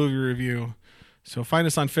do a movie review. So find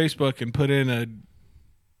us on Facebook and put in a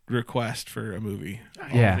request for a movie. I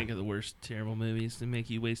can Yeah. think of the worst terrible movies to make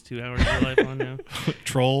you waste 2 hours of your life on now.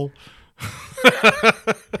 Troll.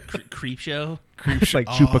 Creep Show. Creep Like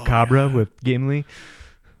Chupacabra with Gimli.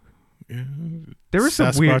 Yeah. There was some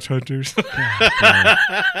Sasquatch weird. hunters.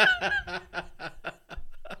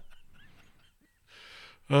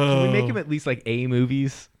 Can we make them at least like A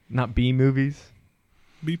movies, not B movies?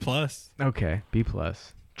 B plus. Okay, B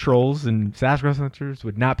plus. Trolls and Sasquatch Hunters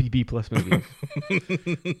would not be B plus movies.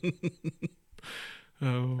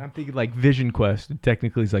 Oh. I'm thinking like Vision Quest.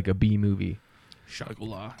 Technically, is like a B movie,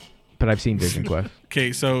 Shangri-La. but I've seen Vision Quest.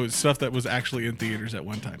 Okay, so stuff that was actually in theaters at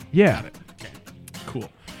one time. Yeah. Got it. Okay. Cool.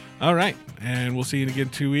 All right. And we'll see you again in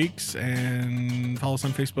 2 weeks. And follow us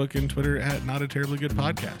on Facebook and Twitter at Not a Terribly Good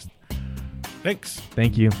Podcast. Thanks.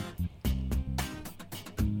 Thank you.